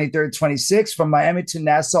February 23rd, 26th from Miami to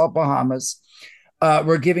Nassau, Bahamas.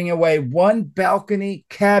 We're giving away one balcony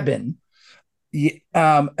cabin,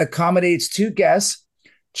 accommodates 2 guests.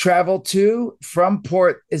 Travel to from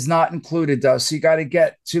port is not included though, so you got to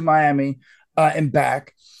get to Miami and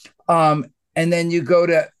back. And then you go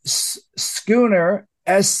to Schooner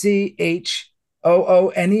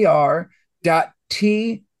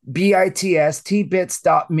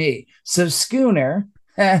SCHOONER.TBITS So Schooner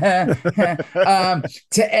to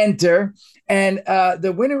enter, and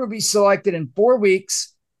the winner will be selected in 4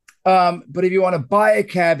 weeks. But if you want to buy a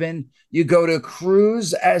cabin, you go to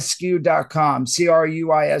cruiseaskew.com,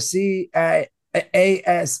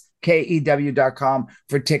 CRUISEASKEW.com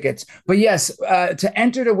for tickets. But yes, to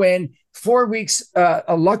enter to win 4 weeks,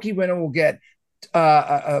 a lucky winner will get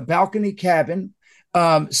a balcony cabin,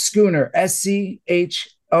 Schooner,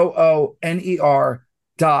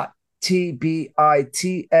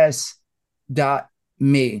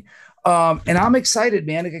 SCHOONER.TBITS.me. And I'm excited,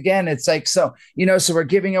 man. Again, it's like, so we're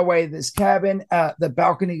giving away this cabin, the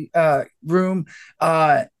balcony room,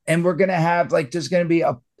 and we're going to have there's going to be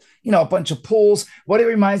a bunch of pools. What it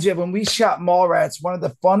reminds me of when we shot Mallrats, one of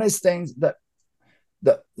the funnest things the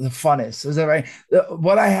funnest, is that right?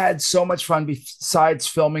 What I had so much fun besides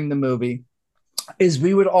filming the movie is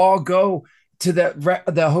we would all go to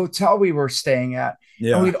the hotel we were staying at.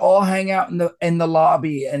 Yeah. And we'd all hang out in the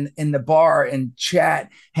lobby and in the bar and chat,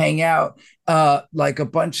 hang out like a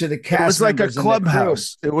bunch of the cast. It was like a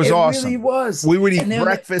clubhouse. It was awesome. It really was. We would eat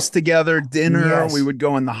breakfast together, dinner. Yes. We would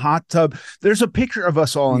go in the hot tub. There's a picture of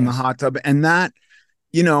us all in the hot tub, and that,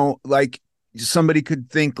 somebody could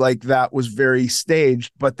think like that was very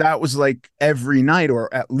staged, but that was like every night,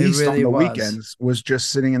 or at least really on the weekends, was just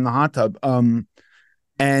sitting in the hot tub.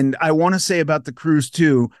 And I want to say about the cruise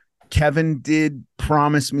too, Kevin did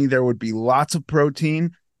promise me there would be lots of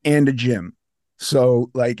protein and a gym.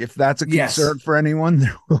 So if that's a concern for anyone,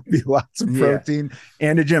 there will be lots of protein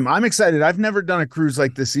and a gym. I'm excited. I've never done a cruise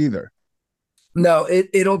like this either. No,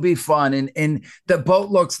 it'll be fun. And the boat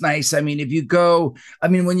looks nice. I mean, if you go,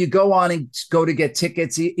 when you go on and go to get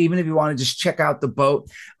tickets, even if you want to just check out the boat,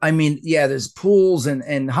 there's pools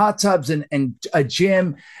and hot tubs and a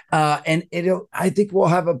gym. And I think we'll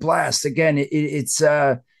have a blast. Again,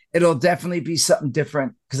 it'll definitely be something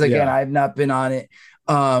different. Cause again, I've not been on it.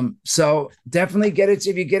 So definitely get it.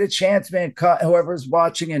 If you get a chance, man, whoever's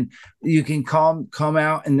watching, and you can come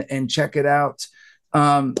out and check it out.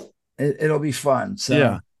 It'll be fun. So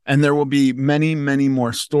yeah, and there will be many, many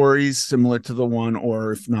more stories similar to the one,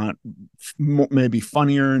 or if not, maybe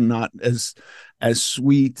funnier and not as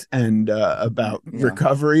sweet and about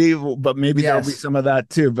recovery. But maybe there'll be some of that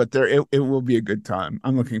too. But it will be a good time.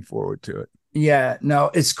 I'm looking forward to it. Yeah, no,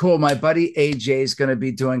 it's cool. My buddy AJ is going to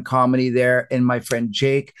be doing comedy there, and my friend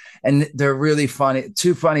Jake, and they're really funny.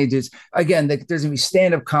 2 funny dudes. Again, there's going to be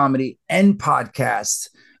stand-up comedy and podcasts.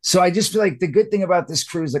 So I just feel like the good thing about this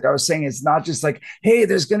cruise, like I was saying, it's not just like, hey,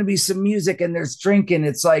 there's going to be some music and there's drinking.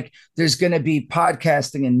 It's like there's going to be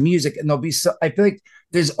podcasting and music, and I feel like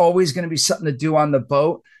there's always going to be something to do on the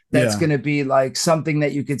boat. That's going to be like something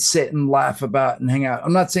that you could sit and laugh about and hang out.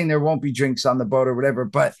 I'm not saying there won't be drinks on the boat or whatever,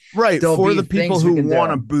 but for the people who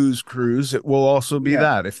want a booze cruise, it will also be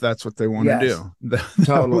that, if that's what they want to do.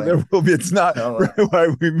 Totally. There will be. It's not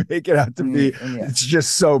why we make it out to be. It's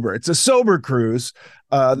just sober. It's a sober cruise.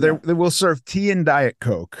 They will serve tea and Diet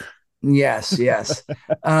Coke. Yes.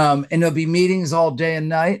 And there'll be meetings all day and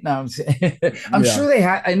night. No, I'm sure they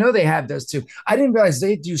have. I know they have those too. I didn't realize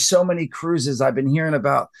they do so many cruises. I've been hearing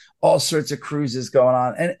about all sorts of cruises going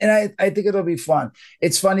on. And I think it'll be fun.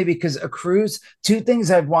 It's funny because a cruise, 2 things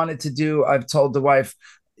I've wanted to do. I've told the wife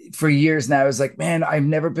for years now, is like, man, I've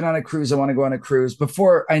never been on a cruise. I want to go on a cruise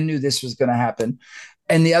before I knew this was going to happen.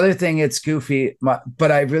 And the other thing, it's goofy,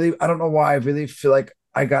 but I don't know why I really feel like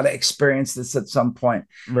I got to experience this at some point.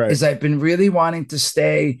 Right. Is I've been really wanting to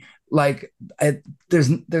stay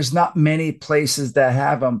there's not many places that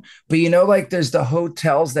have them, but there's the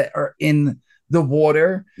hotels that are in the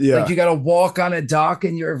water. Yeah. Like you got to walk on a dock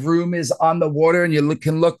and your room is on the water and you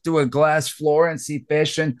can look through a glass floor and see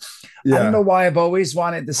fish. And I don't know why I've always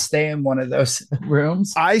wanted to stay in one of those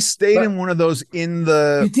rooms. I stayed in one of those in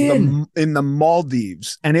the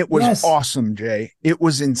Maldives, and it was awesome, Jay. It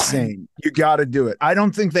was insane. You got to do it. I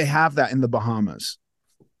don't think they have that in the Bahamas.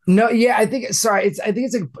 No, yeah, I think it's like,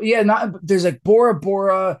 not, there's like Bora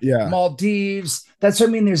Bora, Maldives, that's what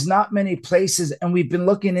I mean. There's not many places, and we've been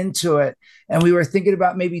looking into it, and we were thinking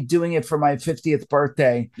about maybe doing it for my 50th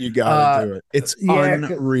birthday. You gotta do it. It's Yeah.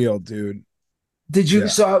 unreal, dude. Did you, Yeah.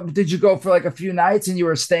 so did you go for like a few nights and you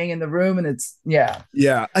were staying in the room and it's, yeah.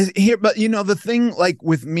 Yeah. But you know, the thing like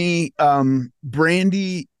with me,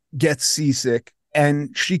 Brandy gets seasick and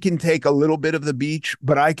she can take a little bit of the beach,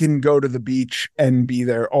 but I can go to the beach and be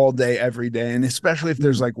there all day, every day. And especially if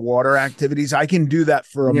there's like water activities, I can do that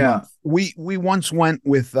for a month. We once went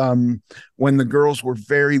with, when the girls were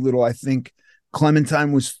very little. I think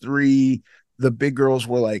Clementine was 3. The big girls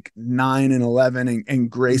were like 9 and 11,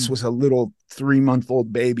 and Grace was a little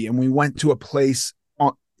 3-month-old baby. And we went to a place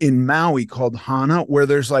in Maui called Hana, where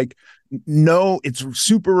there's like it's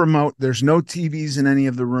super remote. There's no TVs in any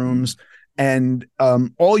of the rooms. And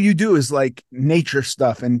all you do is like nature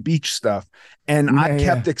stuff and beach stuff. And I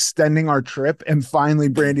kept extending our trip. And finally,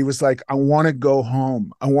 Brandy was like, I want to go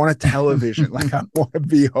home. I want a television. Like, I want to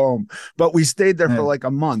be home. But we stayed there for like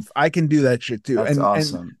a month. I can do that shit too. That's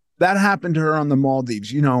awesome. And that happened to her on the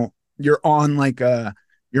Maldives. You know, you're on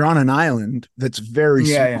an island that's very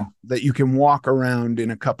small that you can walk around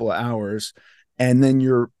in a couple of hours. And then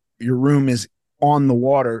your room is on the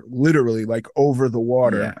water, literally like over the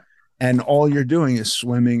water. Yeah. And all you're doing is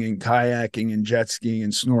swimming and kayaking and jet skiing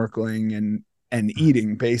and snorkeling and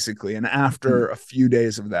eating, basically. And after a few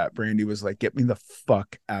days of that, Brandy was like, get me the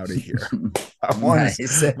fuck out of here. I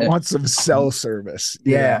want some cell service.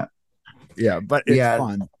 Yeah. Yeah. But it's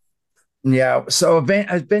fun. Yeah. So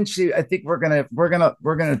eventually, I think we're gonna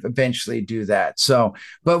eventually do that. So,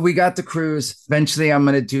 but we got the cruise. Eventually, I'm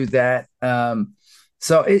gonna do that.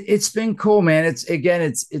 So it's been cool, man. It's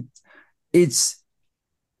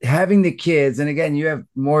having the kids, and again, you have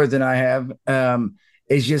more than I have.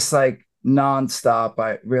 It's just like nonstop.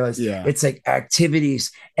 I realize it's like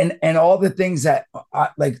activities and all the things that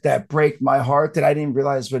that break my heart that I didn't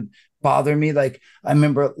realize would bother me. Like I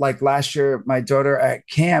remember, like last year, my daughter at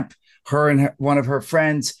camp. Her and one of her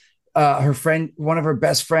friends, one of her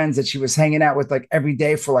best friends that she was hanging out with like every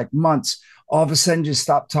day for like months, all of a sudden just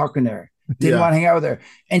stopped talking to her. Didn't want to hang out with her.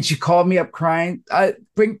 And she called me up crying.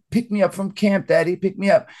 Pick me up from camp, Daddy, pick me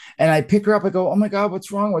up. And I pick her up. I go, oh my God,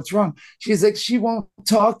 what's wrong? What's wrong? She's like, she won't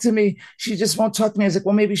talk to me. She just won't talk to me. I was like,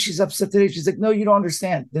 well, maybe she's upset today. She's like, no, you don't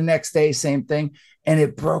understand. The next day, same thing. And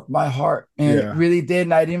it broke my heart. And it really did.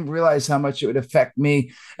 And I didn't realize how much it would affect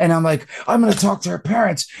me. And I'm like, I'm going to talk to her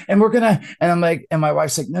parents and I'm like, and my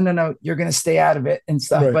wife's like, no, you're going to stay out of it and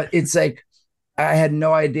stuff. Right. But it's like, I had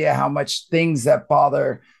no idea how much things that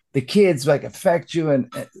bother the kids like affect you.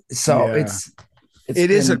 And so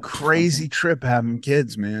it is a crazy trip having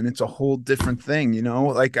kids, man. It's a whole different thing, you know,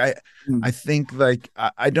 like I think like,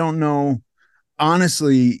 I don't know,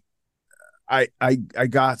 honestly, I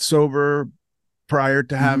got sober prior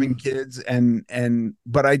to having kids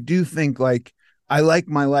but I do think like, I like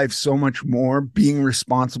my life so much more being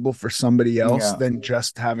responsible for somebody else than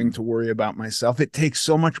just having to worry about myself. It takes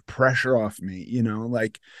so much pressure off me, you know,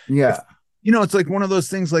 like, it's like one of those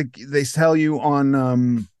things, like they tell you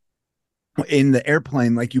on, in the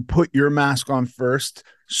airplane, like you put your mask on first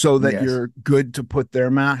so that you're good to put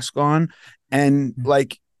their mask on. And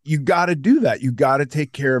like, you got to do that. You got to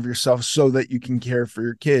take care of yourself so that you can care for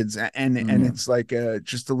your kids. And it's like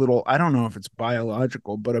just a little, I don't know if it's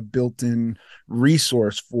biological, but a built-in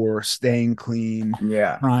resource for staying clean,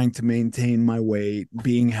 trying to maintain my weight,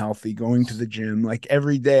 being healthy, going to the gym. Like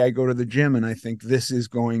every day I go to the gym and I think this is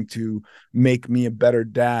going to make me a better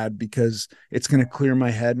dad because it's going to clear my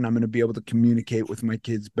head and I'm going to be able to communicate with my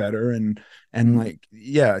kids better. And like,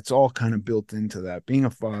 it's all kind of built into that. Being a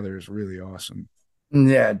father is really awesome.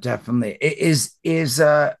 Yeah, definitely. It is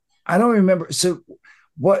I don't remember. So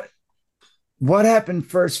what happened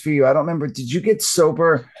first for you? I don't remember. Did you get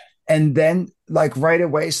sober and then like right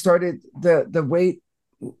away started the weight?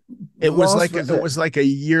 It was like a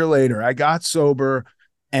year later. I got sober,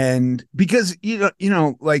 and because you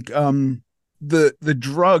know like the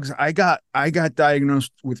drugs, I got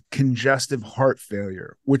diagnosed with congestive heart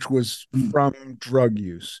failure, which was from drug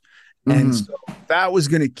use. And so that was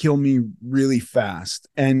going to kill me really fast.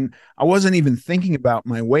 And I wasn't even thinking about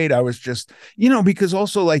my weight. I was just, because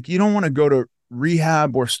also like, you don't want to go to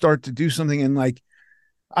rehab or start to do something and like,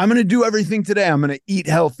 I'm going to do everything today. I'm going to eat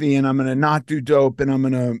healthy and I'm going to not do dope and I'm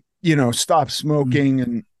going to, stop smoking.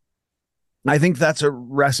 And I think that's a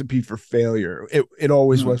recipe for failure. It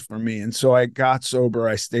always was for me. And so I got sober.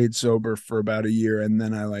 I stayed sober for about a year. And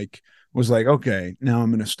then I was like, okay, now I'm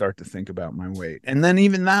going to start to think about my weight. And then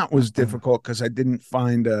even that was difficult because I didn't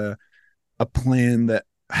find a plan that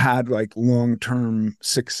had like long-term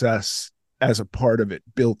success as a part of it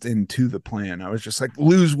built into the plan. I was just like,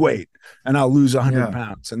 lose weight and I'll lose 100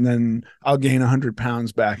 pounds. And then I'll gain 100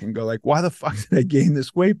 pounds back and go like, why the fuck did I gain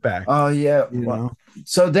this weight back? Oh yeah. You know?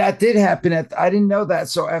 So that did happen. I didn't know that.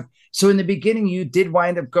 So in the beginning, you did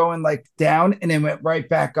wind up going like down and then went right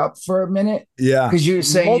back up for a minute. Yeah. Because you were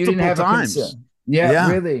saying multiple you didn't have times. a concern. Yeah,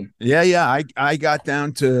 really. Yeah. I got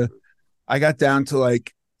down to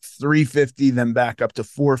like 350, then back up to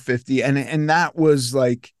 450. And that was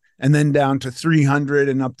like, and then down to 300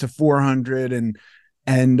 and up to 400. And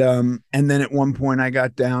then at one point I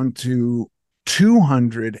got down to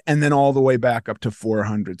 200 and then all the way back up to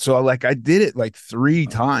 400. So like I did it like 3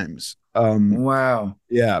 times. Wow.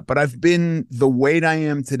 Yeah. But I've been the weight I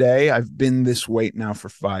am today. I've been this weight now for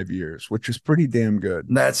 5 years, which is pretty damn good.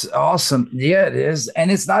 That's awesome. Yeah, it is.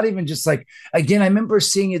 And it's not even just like, again, I remember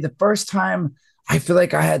seeing you the first time I feel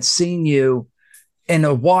like I had seen you in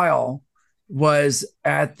a while was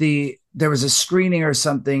at there was a screening or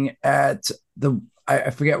something at I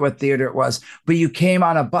forget what theater it was, but you came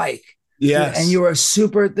on a bike. Yes. And you were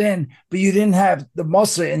super thin, but you didn't have the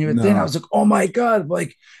muscle and you were thin. I was like, oh my God.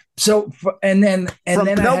 Like, so, and then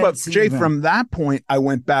Jay, from that point, I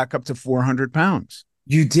went back up to 400 pounds.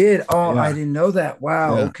 You did? Oh, yeah. I didn't know that.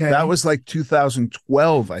 Wow. Yeah. Okay. That was like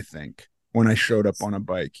 2012, I think, when I showed up on a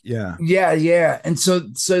bike. Yeah. Yeah. And so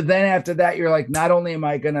then after that, you're like, not only am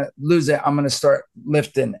I going to lose it, I'm going to start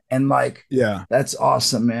lifting. And like, yeah, that's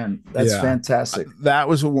awesome, man. That's fantastic. That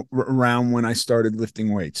was around when I started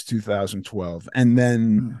lifting weights, 2012. And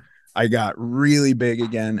then I got really big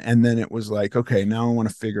again. And then it was like, okay, now I want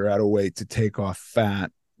to figure out a way to take off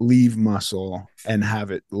fat, leave muscle, and have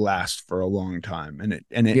it last for a long time.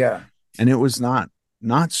 And it was not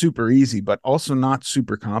super easy, but also not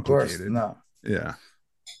super complicated. No. Yeah.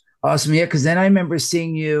 Awesome. Yeah. Cause then I remember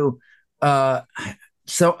seeing you.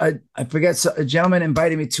 So I forget. So a gentleman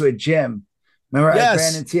invited me to a gym. Remember I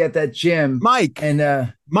ran into you at that gym, Mike.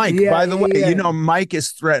 And Mike, by the way, you know, Mike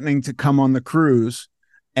is threatening to come on the cruise.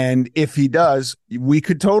 And if he does, we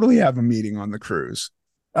could totally have a meeting on the cruise.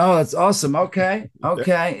 Oh, that's awesome. Okay.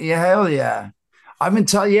 Yeah. Hell yeah. I've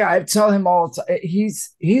tell him all the time.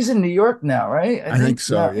 He's in New York now, right? I think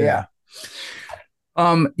so. Yeah.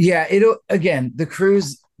 It'll again, the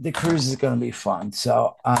cruise is going to be fun.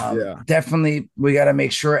 So, definitely we got to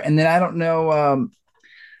make sure. And then I don't know.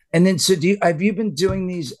 And then, so have you been doing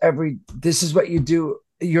these this is what you do.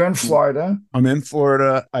 You're in Florida. I'm in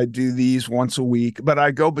Florida. I do these once a week, but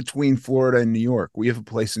I go between Florida and New York. We have a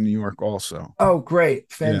place in New York also. Oh,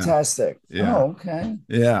 great. Fantastic. Yeah. Oh, okay.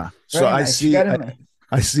 Yeah. Very so nice.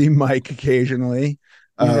 I see Mike occasionally.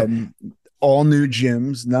 All new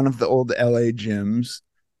gyms, none of the old LA gyms.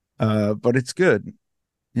 But it's good.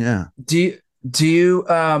 Yeah. Do you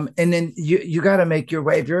and then you got to make your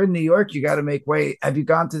way. If you're in New York, you got to make way. Have you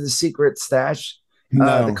gone to the Secret Stash?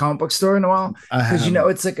 No. The comic book store in a while, because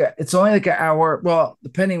it's only like an hour. Well,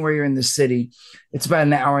 depending where you're in the city, it's about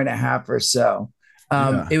an hour and a half or so.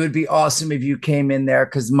 It would be awesome if you came in there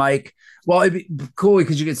because Mike. Well, it'd be cool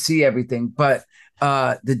because you could see everything. But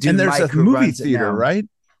the dude and there's Mike a movie theater, right?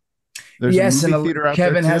 Yes, and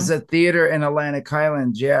Kevin has a theater in Atlantic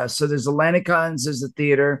Highlands. Yeah, so there's Atlantic Highlands. There's a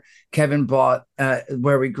theater Kevin bought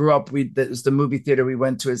where we grew up. That was the movie theater we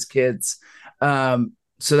went to as kids.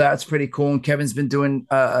 So that's pretty cool. And Kevin's been doing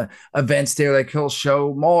events there. Like he'll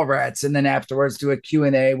show Mallrats and then afterwards do a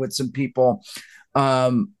Q&A with some people.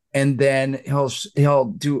 And then he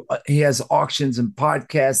has auctions and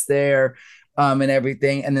podcasts there and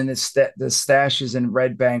everything. And then the stash is in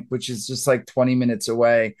Red Bank, which is just like 20 minutes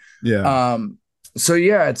away. Yeah. So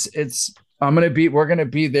yeah, we're going to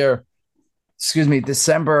be there. Excuse me,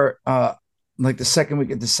 December, like the second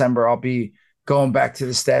week of December, I'll be going back to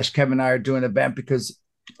the stash. Kevin and I are doing an event because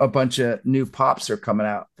a bunch of new pops are coming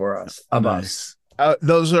out for us. Nice.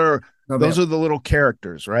 Those are the little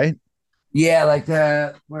characters, right? Yeah, like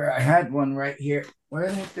where I had one right here. Where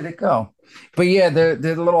the heck did it go? But yeah, they're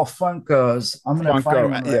the little Funkos. I'm gonna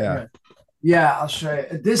find one right here. Yeah, I'll show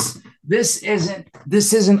you. This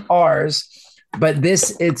isn't ours, but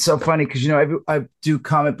it's so funny because I do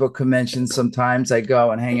comic book conventions sometimes. I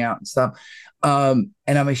go and hang out and stuff. And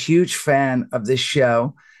I'm a huge fan of this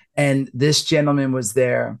show. And this gentleman was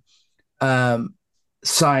there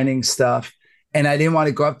signing stuff. And I didn't want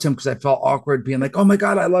to go up to him because I felt awkward being like, oh my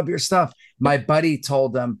God, I love your stuff. My buddy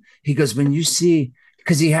told him, he goes, when you see,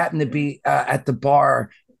 because he happened to be at the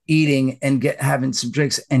bar eating and having some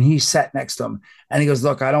drinks, and he sat next to him. And he goes,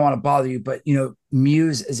 look, I don't want to bother you, but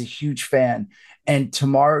Mewes is a huge fan. And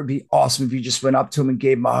tomorrow would be awesome if you just went up to him and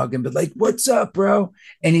gave him a hug and be like, what's up, bro?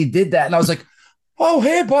 And he did that. And I was like, oh,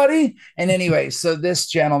 hey, buddy. And anyway, so this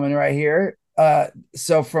gentleman right here,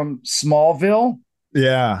 So from Smallville,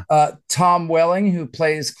 Yeah. Tom Welling, who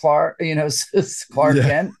plays Clark, Clark Yeah.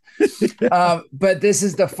 Kent. But this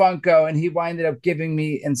is the Funko, and he winded up giving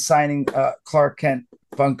me and signing Clark Kent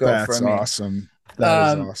Funko for That's me. awesome. That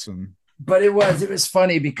is Um, awesome. but it was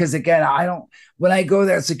funny because again, when I go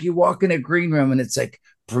there, it's like you walk in a green room and it's like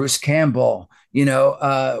Bruce Campbell,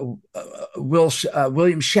 William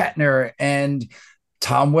Shatner and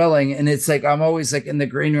Tom Welling. And it's like, I'm always like in the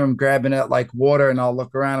green room grabbing at like water, and I'll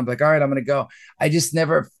look around. I'm like, all right, I'm going to go.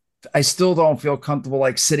 I still don't feel comfortable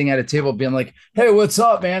like sitting at a table being like, hey, what's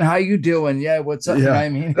up, man? How you doing? Yeah, what's up? You know what I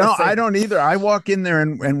mean? No, It's like, I don't either. I walk in there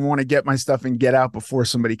and want to get my stuff and get out before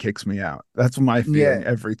somebody kicks me out. That's my feeling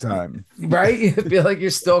every time. Right? You feel like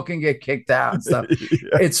you still can get kicked out and stuff.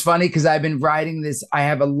 Yeah. It's funny because I've been riding this. I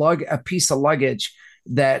have a piece of luggage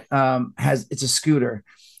that it's a scooter.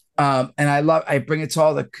 And I bring it to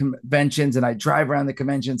all the conventions and I drive around the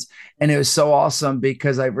conventions. And it was so awesome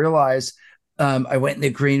because I realized I went in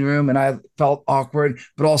the green room and I felt awkward,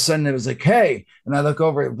 but all of a sudden it was like, hey, and I look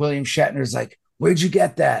over at William Shatner's like, where'd you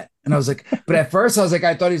get that? And I was like, but at first I was like,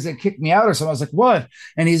 I thought he was going to kick me out or something. I was like, what?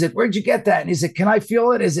 And he's like, where'd you get that? And he's like, can I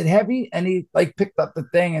feel it? Is it heavy? And he like picked up the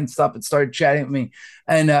thing and stuff and started chatting with me.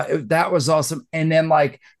 And that was awesome. And then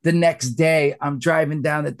like the next day I'm driving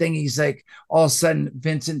down the thing. He's like, all of a sudden,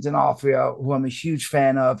 Vincent D'Onofrio, who I'm a huge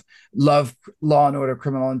fan of, love Law and Order,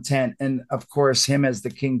 Criminal Intent. And of course him as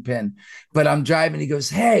the Kingpin. But I'm driving. He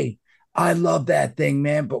goes, hey, I love that thing,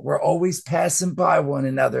 man, but we're always passing by one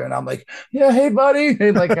another. And I'm like, yeah, hey, buddy.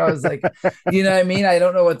 And like, I was like, you know what I mean? I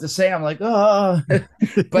don't know what to say. I'm like, oh,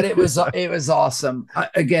 but it was awesome.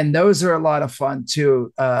 Again, those are a lot of fun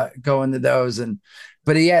too, going to those.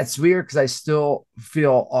 But yeah, it's weird because I still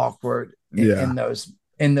feel awkward in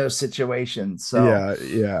those situations. So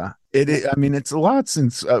yeah. I mean, it's a lot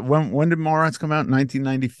since when did Mallrats come out?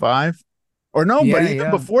 1995? Or no, but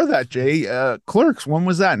even before that, Jay, Clerks, when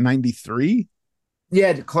was that? 93?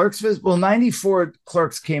 Yeah, Clerks was 94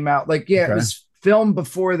 Clerks came out. Like, yeah, okay. It was filmed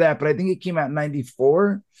before that, but I think it came out in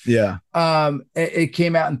 94. Yeah. It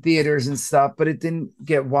came out in theaters and stuff, but it didn't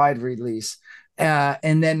get wide release.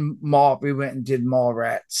 And then we went and did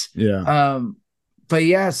Mallrats. Yeah. But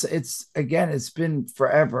yes, it's been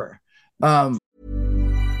forever.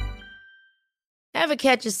 Ever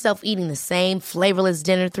catch yourself eating the same flavorless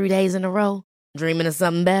dinner 3 days in a row? Dreaming of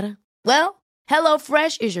something better? Well,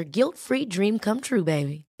 HelloFresh is your guilt-free dream come true,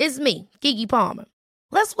 baby. It's me, Keke Palmer.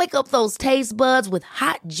 Let's wake up those taste buds with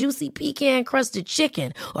hot, juicy pecan-crusted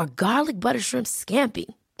chicken or garlic butter shrimp scampi.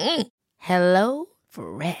 Hello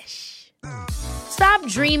Fresh. Stop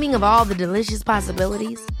dreaming of all the delicious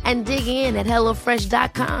possibilities and dig in at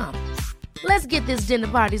HelloFresh.com. Let's get this dinner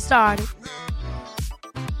party started.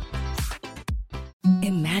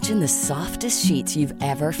 Imagine the softest sheets you've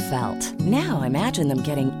ever felt. Now imagine them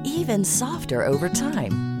getting even softer over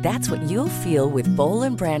time. That's what you'll feel with Boll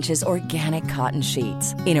 & Branch's organic cotton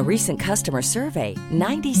sheets. In a recent customer survey,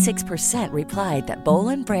 96% replied that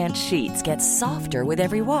Boll & Branch sheets get softer with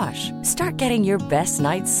every wash. Start getting your best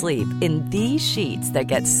night's sleep in these sheets that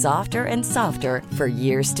get softer and softer for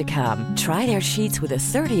years to come. Try their sheets with a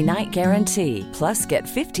 30-night guarantee. Plus, get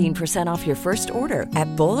 15% off your first order at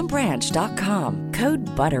bollandbranch.com. Code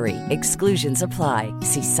BUTTERY. Exclusions apply.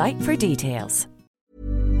 See site for details.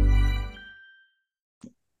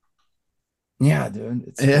 Yeah,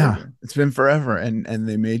 dude. It's been forever. And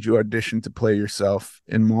they made you audition to play yourself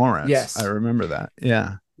in Mallrats. Yes. I remember that.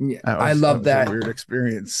 Yeah. I love that. A weird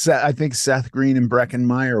experience. I think Seth Green and Breckin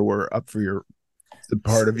Meyer were up for the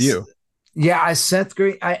part of you. Yeah, Seth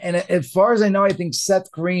Green. And as far as I know, I think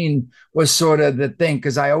Seth Green was sort of the thing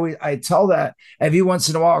because I tell that every once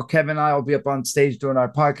in a while, Kevin and I will be up on stage doing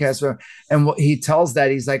our podcast, and what he tells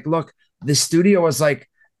that he's like, look, the studio was like,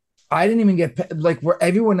 I didn't even get like where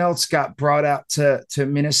everyone else got brought out to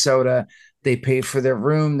Minnesota. They paid for their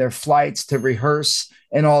room, their flights to rehearse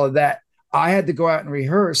and all of that. I had to go out and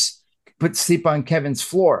rehearse, but sleep on Kevin's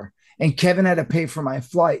floor. And Kevin had to pay for my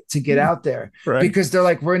flight to get out there because they're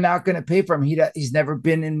like, we're not going to pay for him. He's never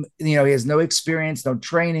been in, he has no experience, no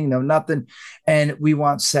training, no nothing. And we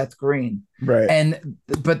want Seth Green. Right.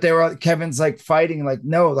 But Kevin's like fighting, like,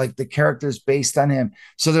 no, like the character's based on him.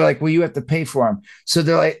 So they're like, well, you have to pay for him. So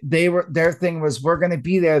they're like, their thing was, we're going to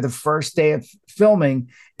be there the first day of filming.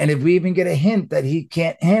 And if we even get a hint that he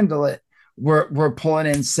can't handle it, we're pulling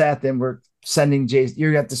in Seth and we're sending Jason.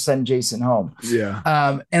 You have to send Jason home.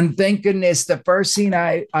 Yeah. And thank goodness the first scene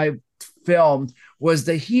I filmed was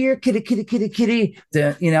the here kitty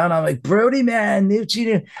and I'm like, Brody, man,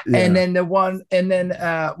 and then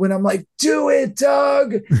when I'm like, do it,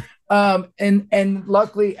 Doug. And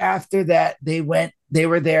luckily after that they went they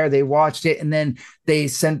were there, they watched it, and then they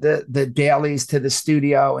sent the dailies to the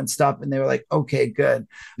studio and stuff, and they were like, okay, good.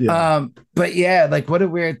 Yeah. But yeah, like what a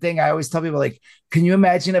weird thing. I always tell people, like, can you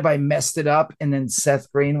imagine if I messed it up and then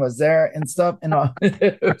Seth Green was there and stuff and all?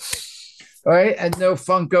 All right, and no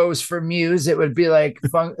Funkos for Mewes. It would be like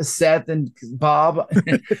Seth and Bob.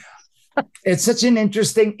 It's such an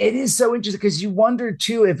interesting. It is so interesting because you wonder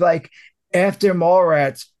too if, like, after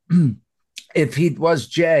Mallrats, if he was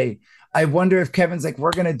Jay, I wonder if Kevin's like,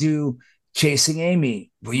 we're gonna do Chasing Amy.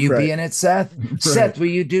 Will you be in it, Seth? Right. Seth, will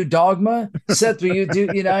you do Dogma? Seth, will you do?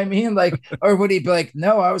 You know what I mean? Like, or would he be like,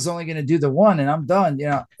 no, I was only gonna do the one, and I'm done. You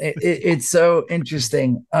know, it's so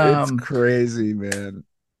interesting. It's crazy, man.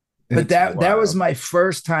 But that was my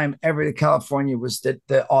first time ever to California, was the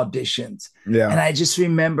auditions. Yeah. And I just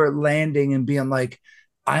remember landing and being like,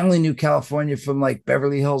 I only knew California from like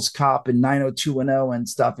Beverly Hills Cop and 90210 and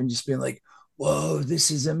stuff, and just being like, whoa,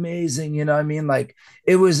 this is amazing. You know what I mean? Like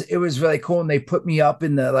it was really cool. And they put me up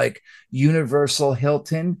in the like Universal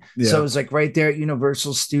Hilton. Yeah. So it was like right there at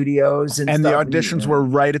Universal Studios. And the auditions were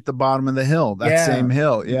right at the bottom of the hill, that same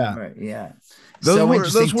hill. Yeah. Right, yeah.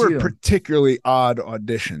 Those were particularly odd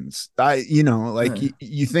auditions.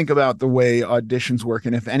 You think about the way auditions work,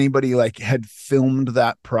 and if anybody like had filmed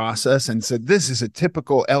that process and said, this is a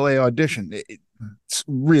typical LA audition, it's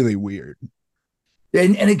really weird.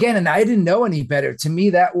 And again, I didn't know any better. To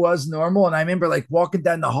me, that was normal. And I remember like walking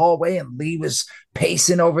down the hallway, and Lee was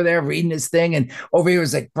pacing over there reading his thing, and over here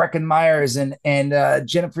was like Breckin Myers and not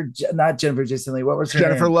Jennifer Jason Lee. What was her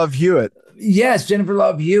Jennifer name? Love Hewitt. Yes, Jennifer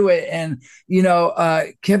Love Hewitt, and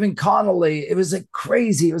Kevin Connolly. It was like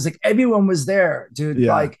crazy. It was like everyone was there, dude.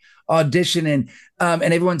 Yeah. Like auditioning, and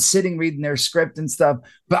everyone's sitting reading their script and stuff.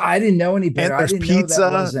 But I didn't know any better. And there's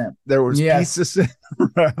pizza. There was pizza sitting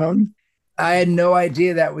around. I had no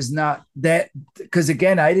idea that was not that, because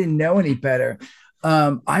again, I didn't know any better.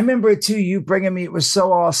 I remember too, you bringing me, it was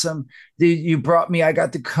so awesome. You brought me, I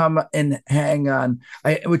got to come and hang on,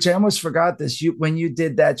 which I almost forgot this. When you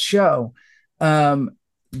did that show, what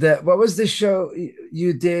was the show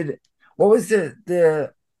you did? What was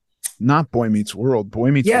the not Boy Meets World, Boy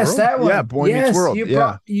Meets World? Yes, that one. Yeah, Boy Meets World.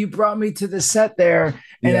 You brought me to the set there.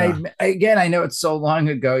 And I know it's so long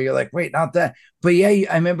ago. You're like, wait, not that. But yeah,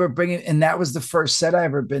 I remember bringing, and that was the first set I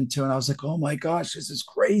ever been to. And I was like, oh my gosh, this is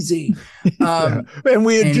crazy. And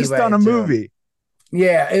we had just done a movie.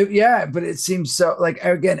 Yeah. But it seems so, like,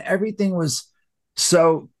 again, everything was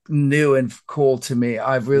so new and cool to me.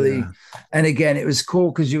 And again, it was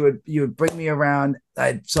cool because you would bring me around. I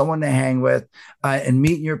had someone to hang with, and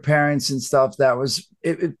meeting your parents and stuff. That was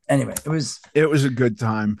it. Anyway, it was a good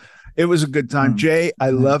time. It was a good time. Jay, I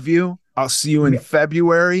love you. I'll see you in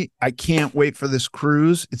February. I can't wait for this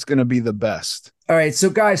cruise. It's going to be the best. All right. So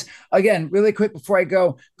guys, again, really quick before I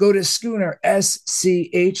go to Schooner,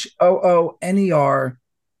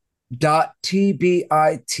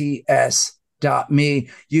 SCHOONER.TBITS.me.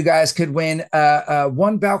 You guys could win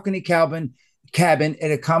one balcony cabin.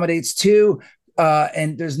 It accommodates two.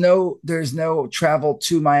 And there's no travel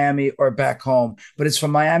to Miami or back home, but it's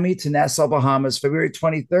from Miami to Nassau, Bahamas, February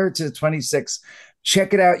 23rd to the 26th.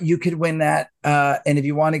 Check it out. You could win that. And if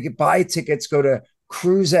you want to buy tickets, go to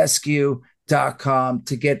cruisesq.com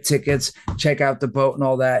to get tickets. Check out the boat and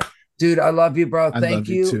all that. Dude, I love you, bro. Thank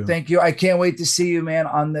you. Thank you. I can't wait to see you, man,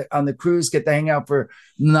 on the cruise. Get to hang out for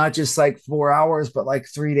not just like 4 hours, but like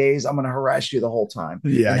 3 days. I'm going to harass you the whole time.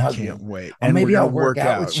 Yeah, I can't wait. And maybe I'll work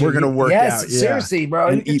out with you. We're going to work out. Yes, seriously, bro.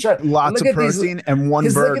 And eat lots of protein and one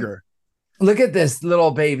burger. Look at this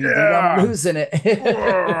little baby. Dude, I'm losing it.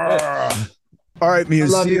 All right,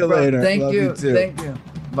 Mewes. See you later. Thank you. Thank you.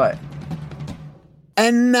 Bye.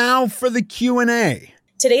 And now for the Q&A.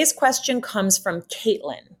 Today's question comes from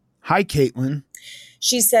Caitlin. Hi, Caitlin.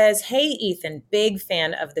 She says, hey, Ethan, big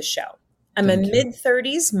fan of the show. I'm a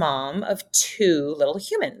mid-30s mom of 2 little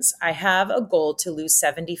humans. I have a goal to lose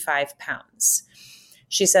 75 pounds.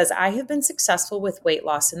 She says, I have been successful with weight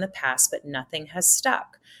loss in the past, but nothing has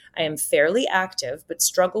stuck. I am fairly active, but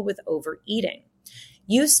struggle with overeating.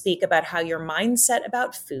 You speak about how your mindset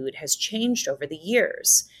about food has changed over the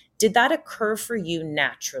years. Did that occur for you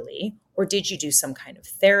naturally, or did you do some kind of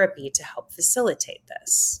therapy to help facilitate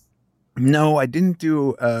this? No, I didn't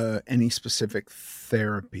do any specific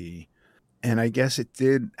therapy. And I guess it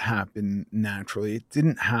did happen naturally. It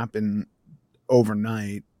didn't happen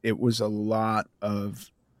overnight. There was a lot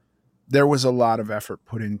of effort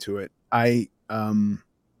put into it. I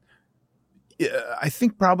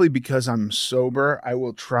think probably because I'm sober, I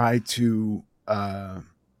will try to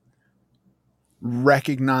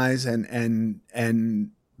recognize and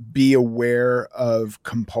be aware of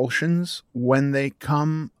compulsions when they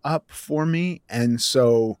come up for me. And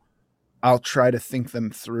so I'll try to think them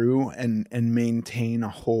through and maintain a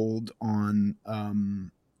hold on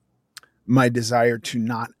my desire to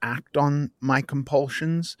not act on my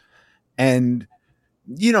compulsions. And,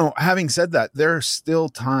 having said that, there are still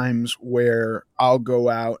times where I'll go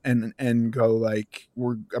out and go like,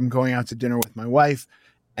 I'm going out to dinner with my wife,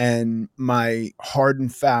 and my hard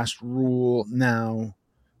and fast rule now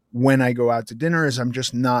when I go out to dinner is I'm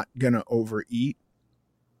just not going to overeat.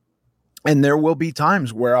 And there will be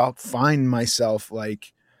times where I'll find myself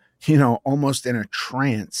like, almost in a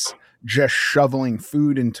trance, just shoveling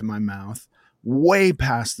food into my mouth way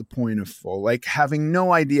past the point of full, like having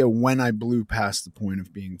no idea when I blew past the point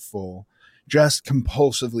of being full, just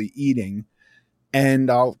compulsively eating.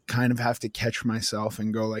 And I'll kind of have to catch myself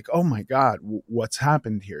and go like, oh my God, what's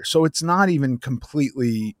happened here? So it's not even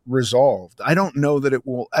completely resolved. I don't know that it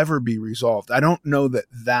will ever be resolved. I don't know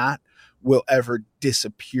that will ever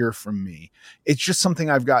disappear from me. It's just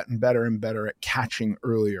something I've gotten better and better at catching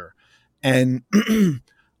earlier. And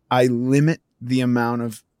I limit the amount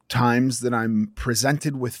of times that I'm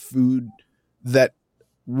presented with food that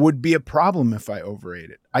would be a problem if I overate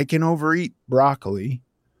it. I can overeat broccoli,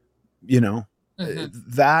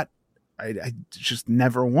 that I just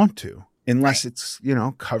never want to, unless it's,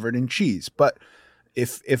 covered in cheese. But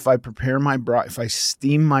if I prepare if I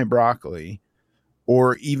steam my broccoli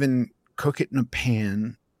or even cook it in a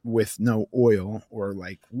pan with no oil, or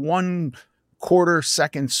like 1/4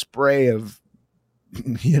 second spray of,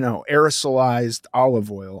 aerosolized olive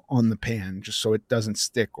oil on the pan, just so it doesn't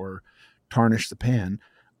stick or tarnish the pan,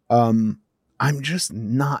 I'm just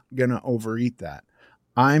not going to overeat that.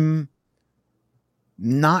 I'm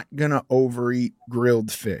not going to overeat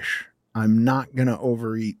grilled fish. I'm not going to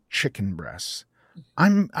overeat chicken breasts.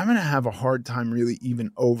 I'm going to have a hard time really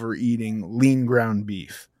even overeating lean ground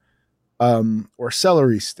beef, or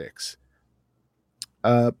celery sticks.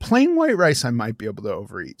 Plain white rice I might be able to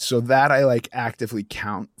overeat. So that I like actively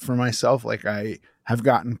count for myself. Like I have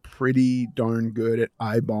gotten pretty darn good at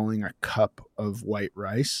eyeballing a cup of white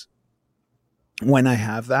rice when I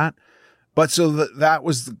have that. But so that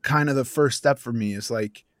was kind of the first step for me, is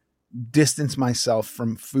like distance myself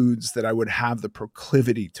from foods that I would have the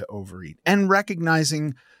proclivity to overeat, and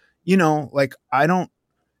recognizing, like I don't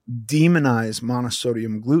demonize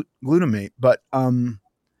monosodium glutamate, but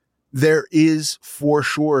there is for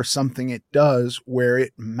sure something it does where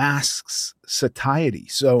it masks satiety.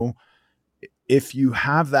 So if you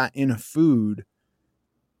have that in a food,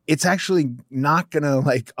 it's actually not going to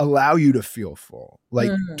like allow you to feel full.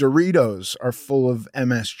 Like Doritos are full of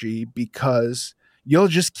MSG because you'll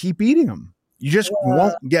just keep eating them. You just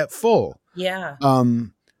won't get full. Yeah.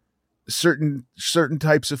 Certain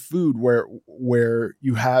types of food where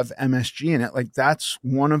you have MSG in it, like that's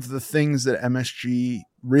one of the things that MSG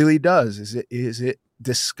really does is it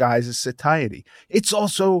disguises satiety. It's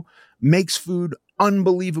also makes food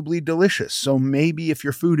unbelievably delicious. So maybe if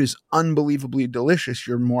your food is unbelievably delicious,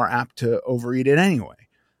 you're more apt to overeat it anyway.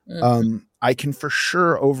 I can for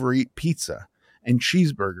sure overeat pizza and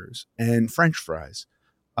cheeseburgers and French fries.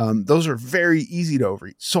 Those are very easy to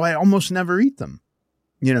overeat. So I almost never eat them.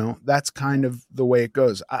 That's kind of the way it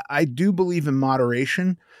goes. I do believe in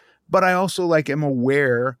moderation, but I also am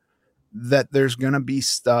aware that there's going to be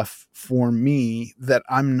stuff for me that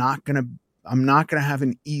I'm not going to have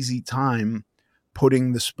an easy time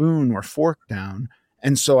putting the spoon or fork down.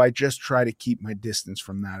 And so I just try to keep my distance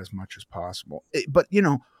from that as much as possible. But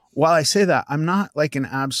while I say that, I'm not like an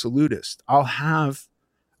absolutist. I'll have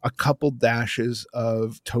a couple dashes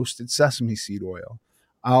of toasted sesame seed oil.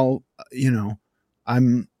 I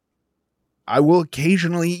will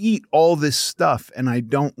occasionally eat all this stuff, and I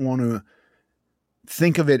don't want to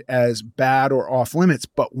think of it as bad or off limits.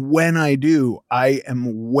 But when I do, I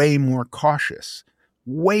am way more cautious.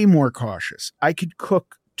 I could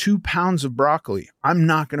cook 2 pounds of broccoli. I'm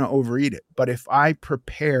not going to overeat it. But if I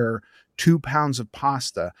prepare 2 pounds of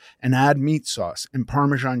pasta and add meat sauce and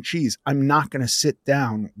Parmesan cheese, I'm not going to sit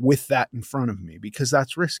down with that in front of me because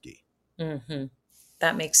that's risky. Mm-hmm.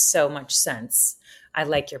 That makes so much sense. I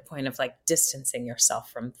like your point of distancing yourself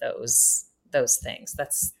from those things.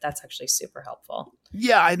 That's actually super helpful.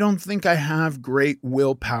 Yeah, I don't think I have great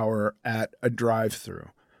willpower at a drive-through.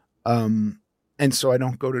 And so I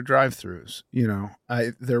don't go to drive-throughs.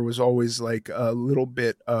 There was always a little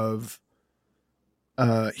bit of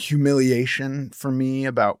humiliation for me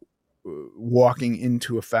about walking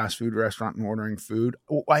into a fast food restaurant and ordering food.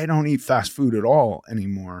 I don't eat fast food at all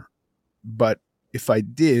anymore, but if I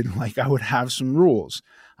did, I would have some rules.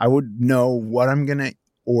 I would know what I'm going to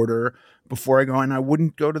order before I go, and I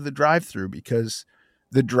wouldn't go to the drive-thru because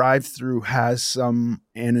the drive-thru has some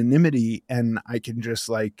anonymity, and I can just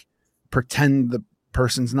like pretend the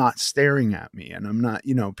person's not staring at me, and I'm not,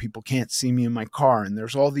 people can't see me in my car, and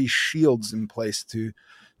there's all these shields in place to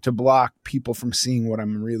block people from seeing what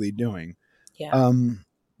I'm really doing. Yeah.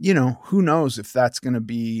 Who knows if that's going to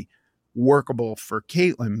be workable for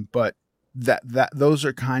Caitlin, but those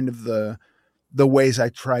are kind of the ways I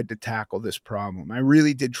tried to tackle this problem. I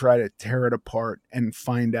really did try to tear it apart and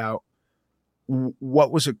find out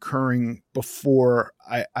what was occurring before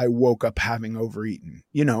I woke up having overeaten,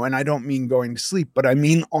 and I don't mean going to sleep, but I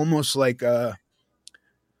mean almost like a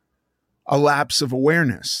lapse of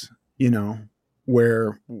awareness,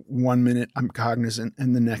 where 1 minute I'm cognizant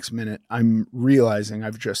and the next minute I'm realizing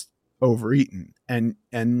I've just overeaten. And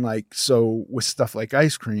like, so with stuff like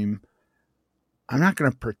ice cream, I'm not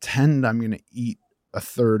going to pretend I'm going to eat a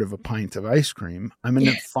third of a pint of ice cream. I'm going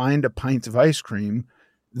to find a pint of ice cream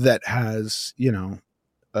that has,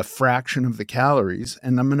 a fraction of the calories,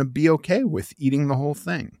 and I'm going to be okay with eating the whole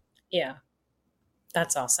thing. Yeah.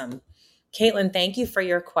 That's awesome. Caitlin, thank you for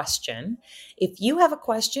your question. If you have a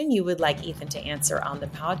question you would like Ethan to answer on the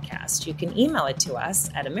podcast, you can email it to us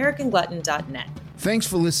at americanglutton.net. Thanks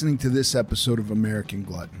for listening to this episode of American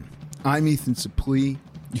Glutton. I'm Ethan Suplee.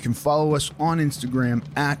 You can follow us on Instagram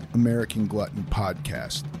at American Glutton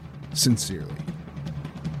Podcast. Sincerely.